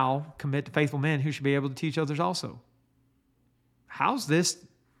same thou commit to faithful men who should be able to teach others also. How's this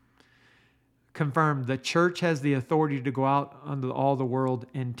confirmed? The church has the authority to go out unto all the world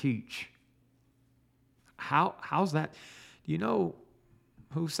and teach. How's that? Do you know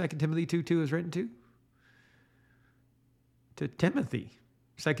who 2 Timothy 2:2 is written to? To Timothy.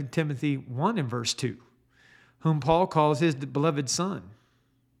 2 Timothy 1 and verse 2, whom Paul calls his beloved son.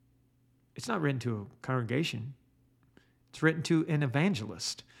 It's not written to a congregation. It's written to an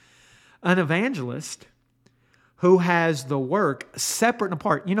evangelist. An evangelist who has the work separate and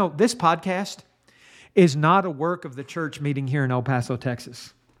apart. You know, this podcast is not a work of the church meeting here in El Paso,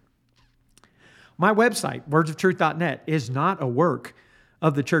 Texas. My website, wordsoftruth.net, is not a work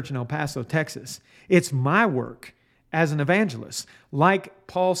of the church in El Paso, Texas. It's my work as an evangelist. Like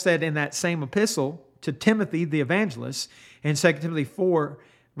Paul said in that same epistle to Timothy, the evangelist, in 2 Timothy 4,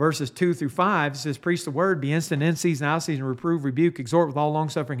 verses 2 through 5, it says, preach the word, be instant in season, out of season, reprove, rebuke, exhort with all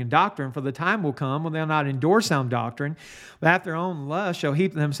longsuffering and doctrine, for the time will come when they'll not endure sound doctrine, but after their own lust shall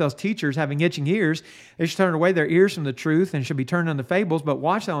heap to themselves teachers, having itching ears. They shall turn away their ears from the truth, and shall be turned unto fables. But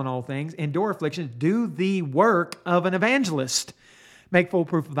watch thou in all things, endure afflictions, do the work of an evangelist. Make full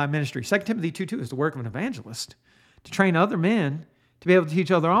proof of thy ministry. 2 Timothy 2:2 is the work of an evangelist, to train other men to be able to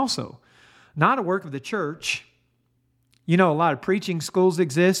teach other also. Not a work of the church. You know, a lot of preaching schools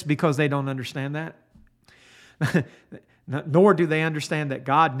exist because they don't understand that. Nor do they understand that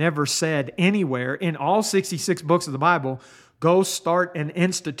God never said anywhere in all 66 books of the Bible, go start an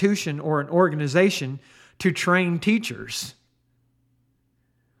institution or an organization to train teachers.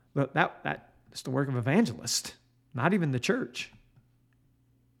 But that's the work of evangelists, not even the church.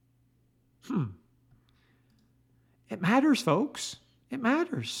 It matters, folks. It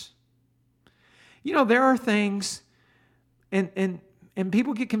matters. You know, there are things, and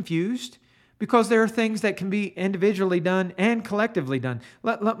people get confused because there are things that can be individually done and collectively done.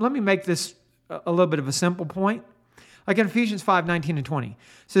 Let me make this a little bit of a simple point. Like in Ephesians 5:19 and 20. It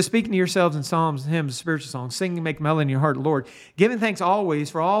says, speaking to yourselves in psalms, hymns, spiritual songs, singing and make melody in your heart, Lord, giving thanks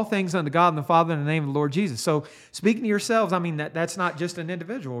always for all things unto God and the Father in the name of the Lord Jesus. So speaking to yourselves, I mean, that's not just an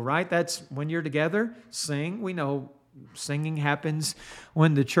individual, right? That's when you're together, sing. We know singing happens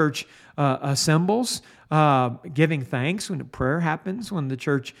when the church assembles. giving thanks when prayer happens, when the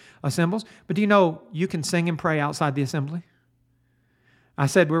church assembles. But do you know you can sing and pray outside the assembly? I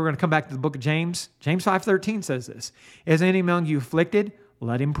said we were going to come back to the book of James. James 5:13 says this. Is any among you afflicted?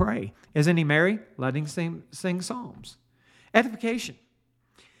 Let him pray. Is any merry? Let him sing psalms. Edification.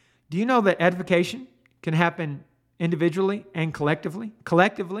 Do you know that edification can happen individually and collectively?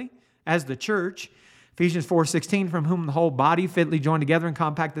 Collectively, as the church, Ephesians 4:16, from whom the whole body fitly joined together and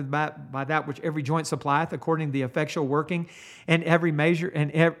compacted by that which every joint supplieth, according to the effectual working and every measure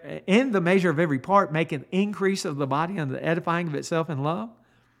and in the measure of every part, make an increase of the body unto the edifying of itself in love,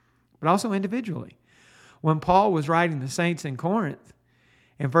 but also individually. When Paul was writing the saints in Corinth,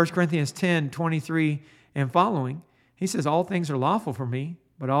 in 1 Corinthians 10:23 and following, he says, all things are lawful for me,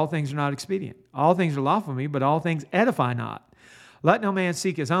 but all things are not expedient. All things are lawful for me, but all things edify not. Let no man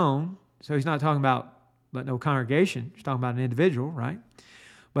seek his own. So he's not talking about let no congregation. He's talking about an individual, right?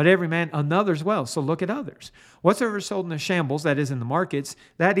 But every man another's well. So look at others. Whatsoever is sold in the shambles, that is in the markets,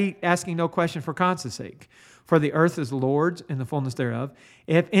 that eat, asking no question for conscience sake. For the earth is the Lord's and the fullness thereof.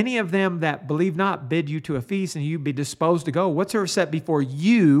 If any of them that believe not bid you to a feast, and you be disposed to go, whatsoever is set before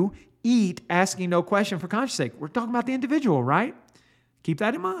you, eat, asking no question for conscience sake. We're talking about the individual, right? Keep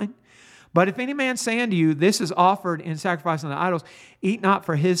that in mind. But if any man say unto you, this is offered in sacrifice unto idols, eat not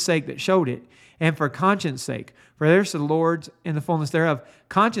for his sake that showed it, and for conscience sake. For there's the Lord's and the fullness thereof.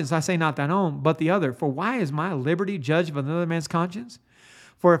 Conscience, I say not thine own, but the other. For why is my liberty judged of another man's conscience?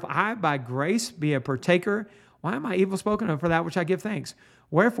 For if I by grace be a partaker, why am I evil spoken of for that which I give thanks?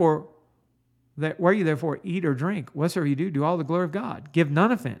 Where you therefore eat or drink, whatsoever you do all the glory of God. Give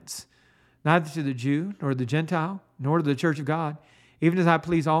none offense, neither to the Jew, nor the Gentile, nor to the church of God, even as I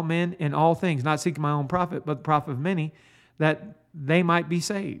please all men in all things, not seeking my own profit, but the profit of many, that they might be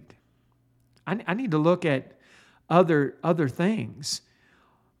saved. I need to look at other things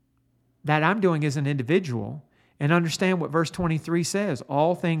that I'm doing as an individual and understand what verse 23 says.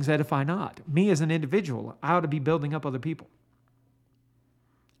 All things edify not. Me as an individual, I ought to be building up other people.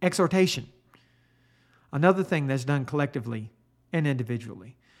 Exhortation. Another thing that's done collectively and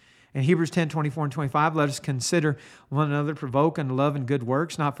individually. In Hebrews 10:24 and 25, let us consider one another, provoke unto love and good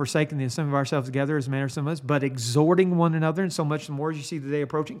works, not forsaking the assembling of ourselves together as manner some of us, but exhorting one another, and so much the more as you see the day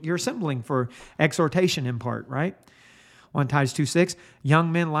approaching. You're assembling for exhortation in part, right? 1 Titus 2:6,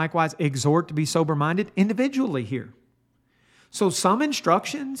 young men likewise exhort to be sober-minded individually here. So some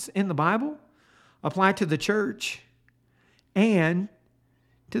instructions in the Bible apply to the church and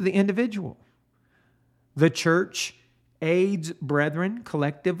to the individual. The church aids brethren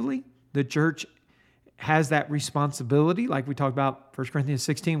collectively. The church has that responsibility, like we talked about 1 Corinthians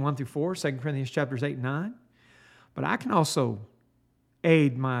 16, 1 through 4, 2 Corinthians chapters 8 and 9. But I can also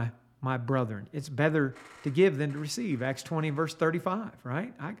aid my brethren. It's better to give than to receive. Acts 20, verse 35,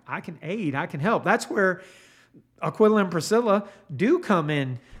 right? I can aid, I can help. That's where Aquila and Priscilla do come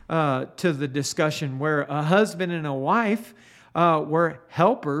in to the discussion, where a husband and a wife were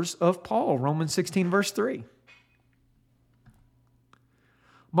helpers of Paul, Romans 16, verse 3.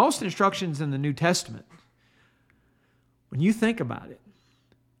 Most instructions in the New Testament, when you think about it,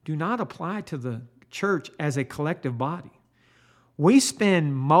 do not apply to the church as a collective body. We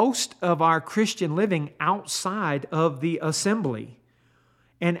spend most of our Christian living outside of the assembly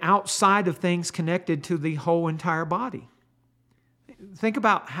and outside of things connected to the whole entire body. Think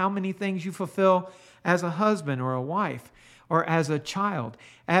about how many things you fulfill as a husband or a wife, or as a child,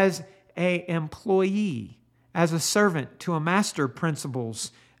 as an employee, as a servant to a master,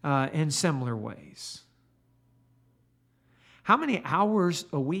 principles in similar ways. How many hours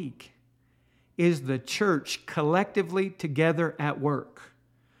a week is the church collectively together at work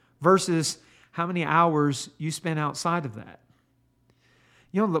versus how many hours you spend outside of that?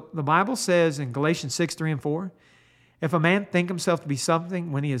 You know, the Bible says in Galatians 6, 3 and 4, if a man think himself to be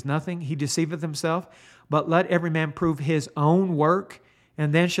something when he is nothing, he deceiveth himself. But let every man prove his own work,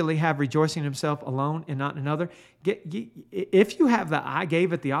 and then shall he have rejoicing in himself alone and not in another. If you have the I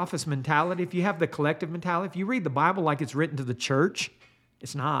gave at the office mentality, if you have the collective mentality, if you read the Bible like it's written to the church,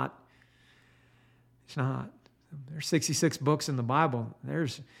 it's not. It's not. There's 66 books in the Bible.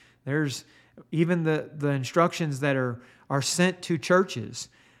 There's even the instructions that are sent to churches.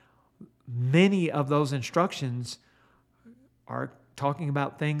 Many of those instructions are talking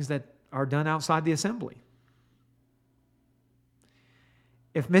about things that are done outside the assembly.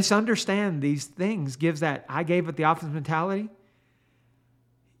 If misunderstand these things gives that I gave it the office mentality,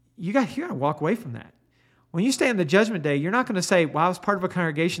 you got to walk away from that. When you stand in the judgment day, you're not going to say, well, I was part of a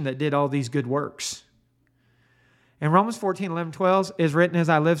congregation that did all these good works. In Romans 14, 11, 12 is written, as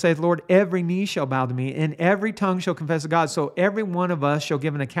I live, saith the Lord, every knee shall bow to me, and every tongue shall confess to God. So every one of us shall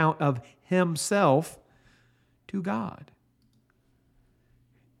give an account of himself to God.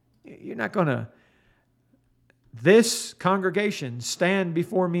 You're not going to, this congregation, stand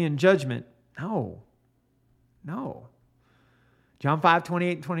before me in judgment. No. John 5,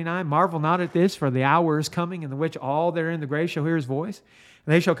 28 and 29, marvel not at this, for the hour is coming in the which all that are in the grave shall hear his voice.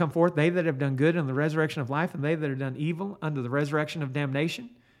 And they shall come forth, they that have done good unto the resurrection of life, and they that have done evil unto the resurrection of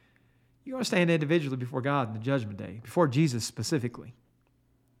damnation. You're going to stand individually before God in the judgment day, before Jesus specifically.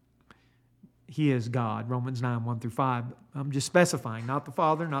 He is God, Romans 9, 1 through 5. I'm just specifying, not the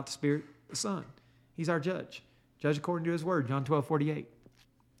Father, not the Spirit, the Son. He's our judge. Judge according to his word, John 12, 48.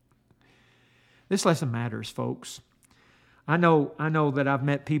 This lesson matters, folks. I know that I've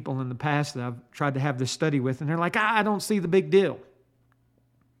met people in the past that I've tried to have this study with, and they're like, I don't see the big deal.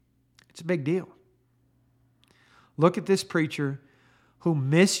 It's a big deal. Look at this preacher who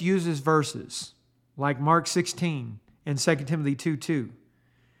misuses verses like Mark 16 and 2 Timothy 2:2.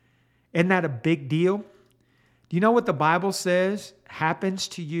 Isn't that a big deal? Do you know what the Bible says happens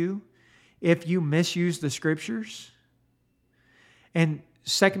to you if you misuse the Scriptures? And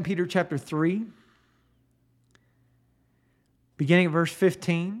 2 Peter chapter 3, beginning at verse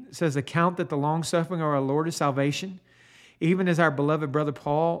 15, it says, account that the long-suffering of our Lord is salvation, even as our beloved brother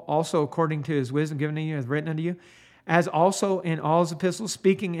Paul, also according to his wisdom given to you, has written unto you, as also in all his epistles,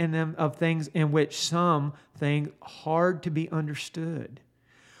 speaking in them of things in which some think hard to be understood,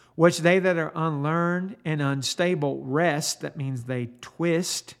 which they that are unlearned and unstable wrest, that means they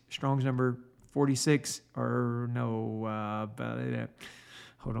twist, Strong's number 46, or no,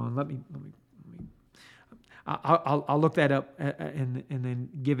 hold on, let me I'll look that up and then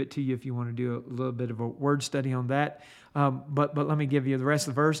give it to you if you want to do a little bit of a word study on that. But let me give you the rest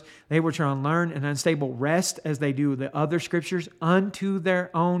of the verse. They which are unlearned and unstable rest as they do the other scriptures unto their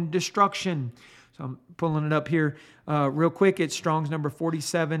own destruction. So I'm pulling it up here real quick. It's Strong's number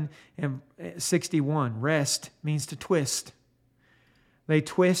 47 and 61. Rest means to twist. They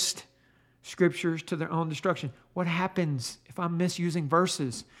twist scriptures to their own destruction. What happens if I'm misusing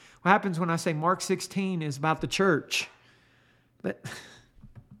verses? What happens when I say Mark 16 is about the church?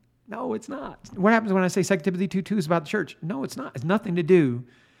 No, it's not. What happens when I say 2 Timothy 2:2 is about the church? No, it's not. It's nothing to do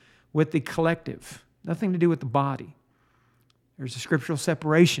with the collective. Nothing to do with the body. There's a scriptural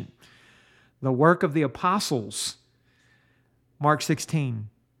separation. The work of the apostles, Mark 16,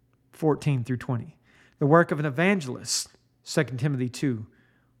 14 through 20. The work of an evangelist, 2 Timothy 2,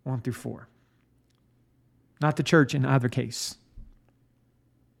 1 through 4. Not the church in either case.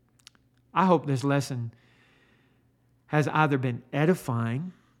 I hope this lesson has either been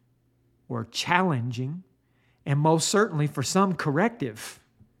edifying or challenging, and most certainly for some corrective.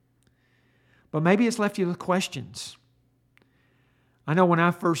 But maybe it's left you with questions. I know when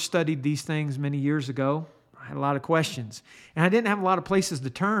I first studied these things many years ago, I had a lot of questions. And I didn't have a lot of places to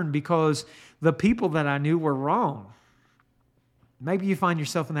turn because the people that I knew were wrong. Maybe you find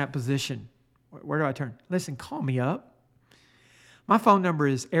yourself in that position. Where do I turn? Listen, call me up. My phone number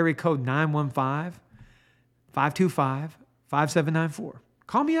is area code 915-525-5794.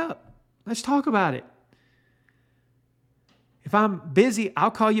 Call me up. Let's talk about it. If I'm busy,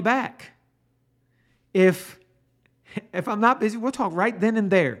 I'll call you back. If I'm not busy, we'll talk right then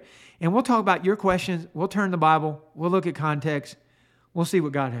and there. And we'll talk about your questions. We'll turn the Bible. We'll look at context. We'll see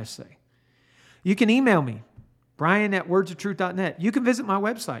what God has to say. You can email me, brian@wordsoftruth.net. You can visit my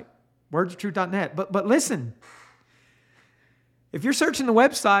website, wordsoftruth.net. But listen, if you're searching the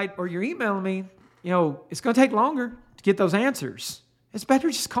website or you're emailing me, it's going to take longer to get those answers. It's better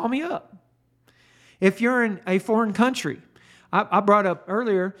just call me up. If you're in a foreign country, I brought up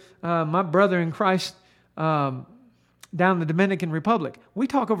earlier my brother in Christ down in the Dominican Republic. We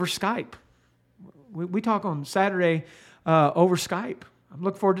talk over Skype. We talk on Saturday over Skype. I'm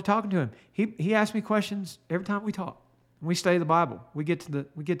looking forward to talking to him. He asks me questions every time we talk. We study the Bible. We get to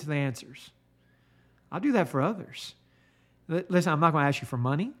the answers. I'll do that for others. Listen, I'm not going to ask you for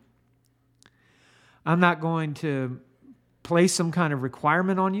money. I'm not going to place some kind of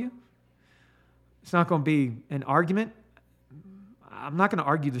requirement on you. It's not going to be an argument. I'm not going to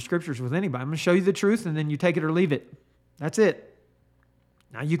argue the scriptures with anybody. I'm going to show you the truth, and then you take it or leave it. That's it.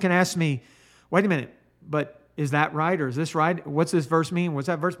 Now, you can ask me, wait a minute, but is that right or is this right? What's this verse mean? What's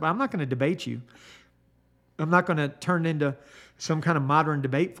that verse? But I'm not going to debate you. I'm not going to turn into some kind of modern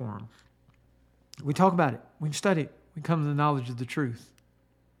debate forum. We talk about it. We can study it. We come to the knowledge of the truth.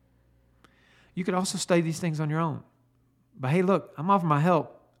 You could also study these things on your own. But hey, look, I'm offering my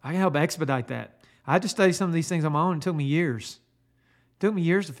help. I can help expedite that. I had to study some of these things on my own. It took me years. It took me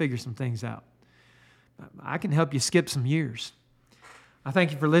years to figure some things out. I can help you skip some years. I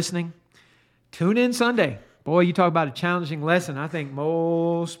thank you for listening. Tune in Sunday. Boy, you talk about a challenging lesson. I think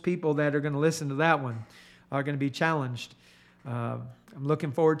most people that are going to listen to that one are going to be challenged. I'm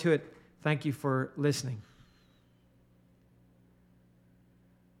looking forward to it. Thank you for listening.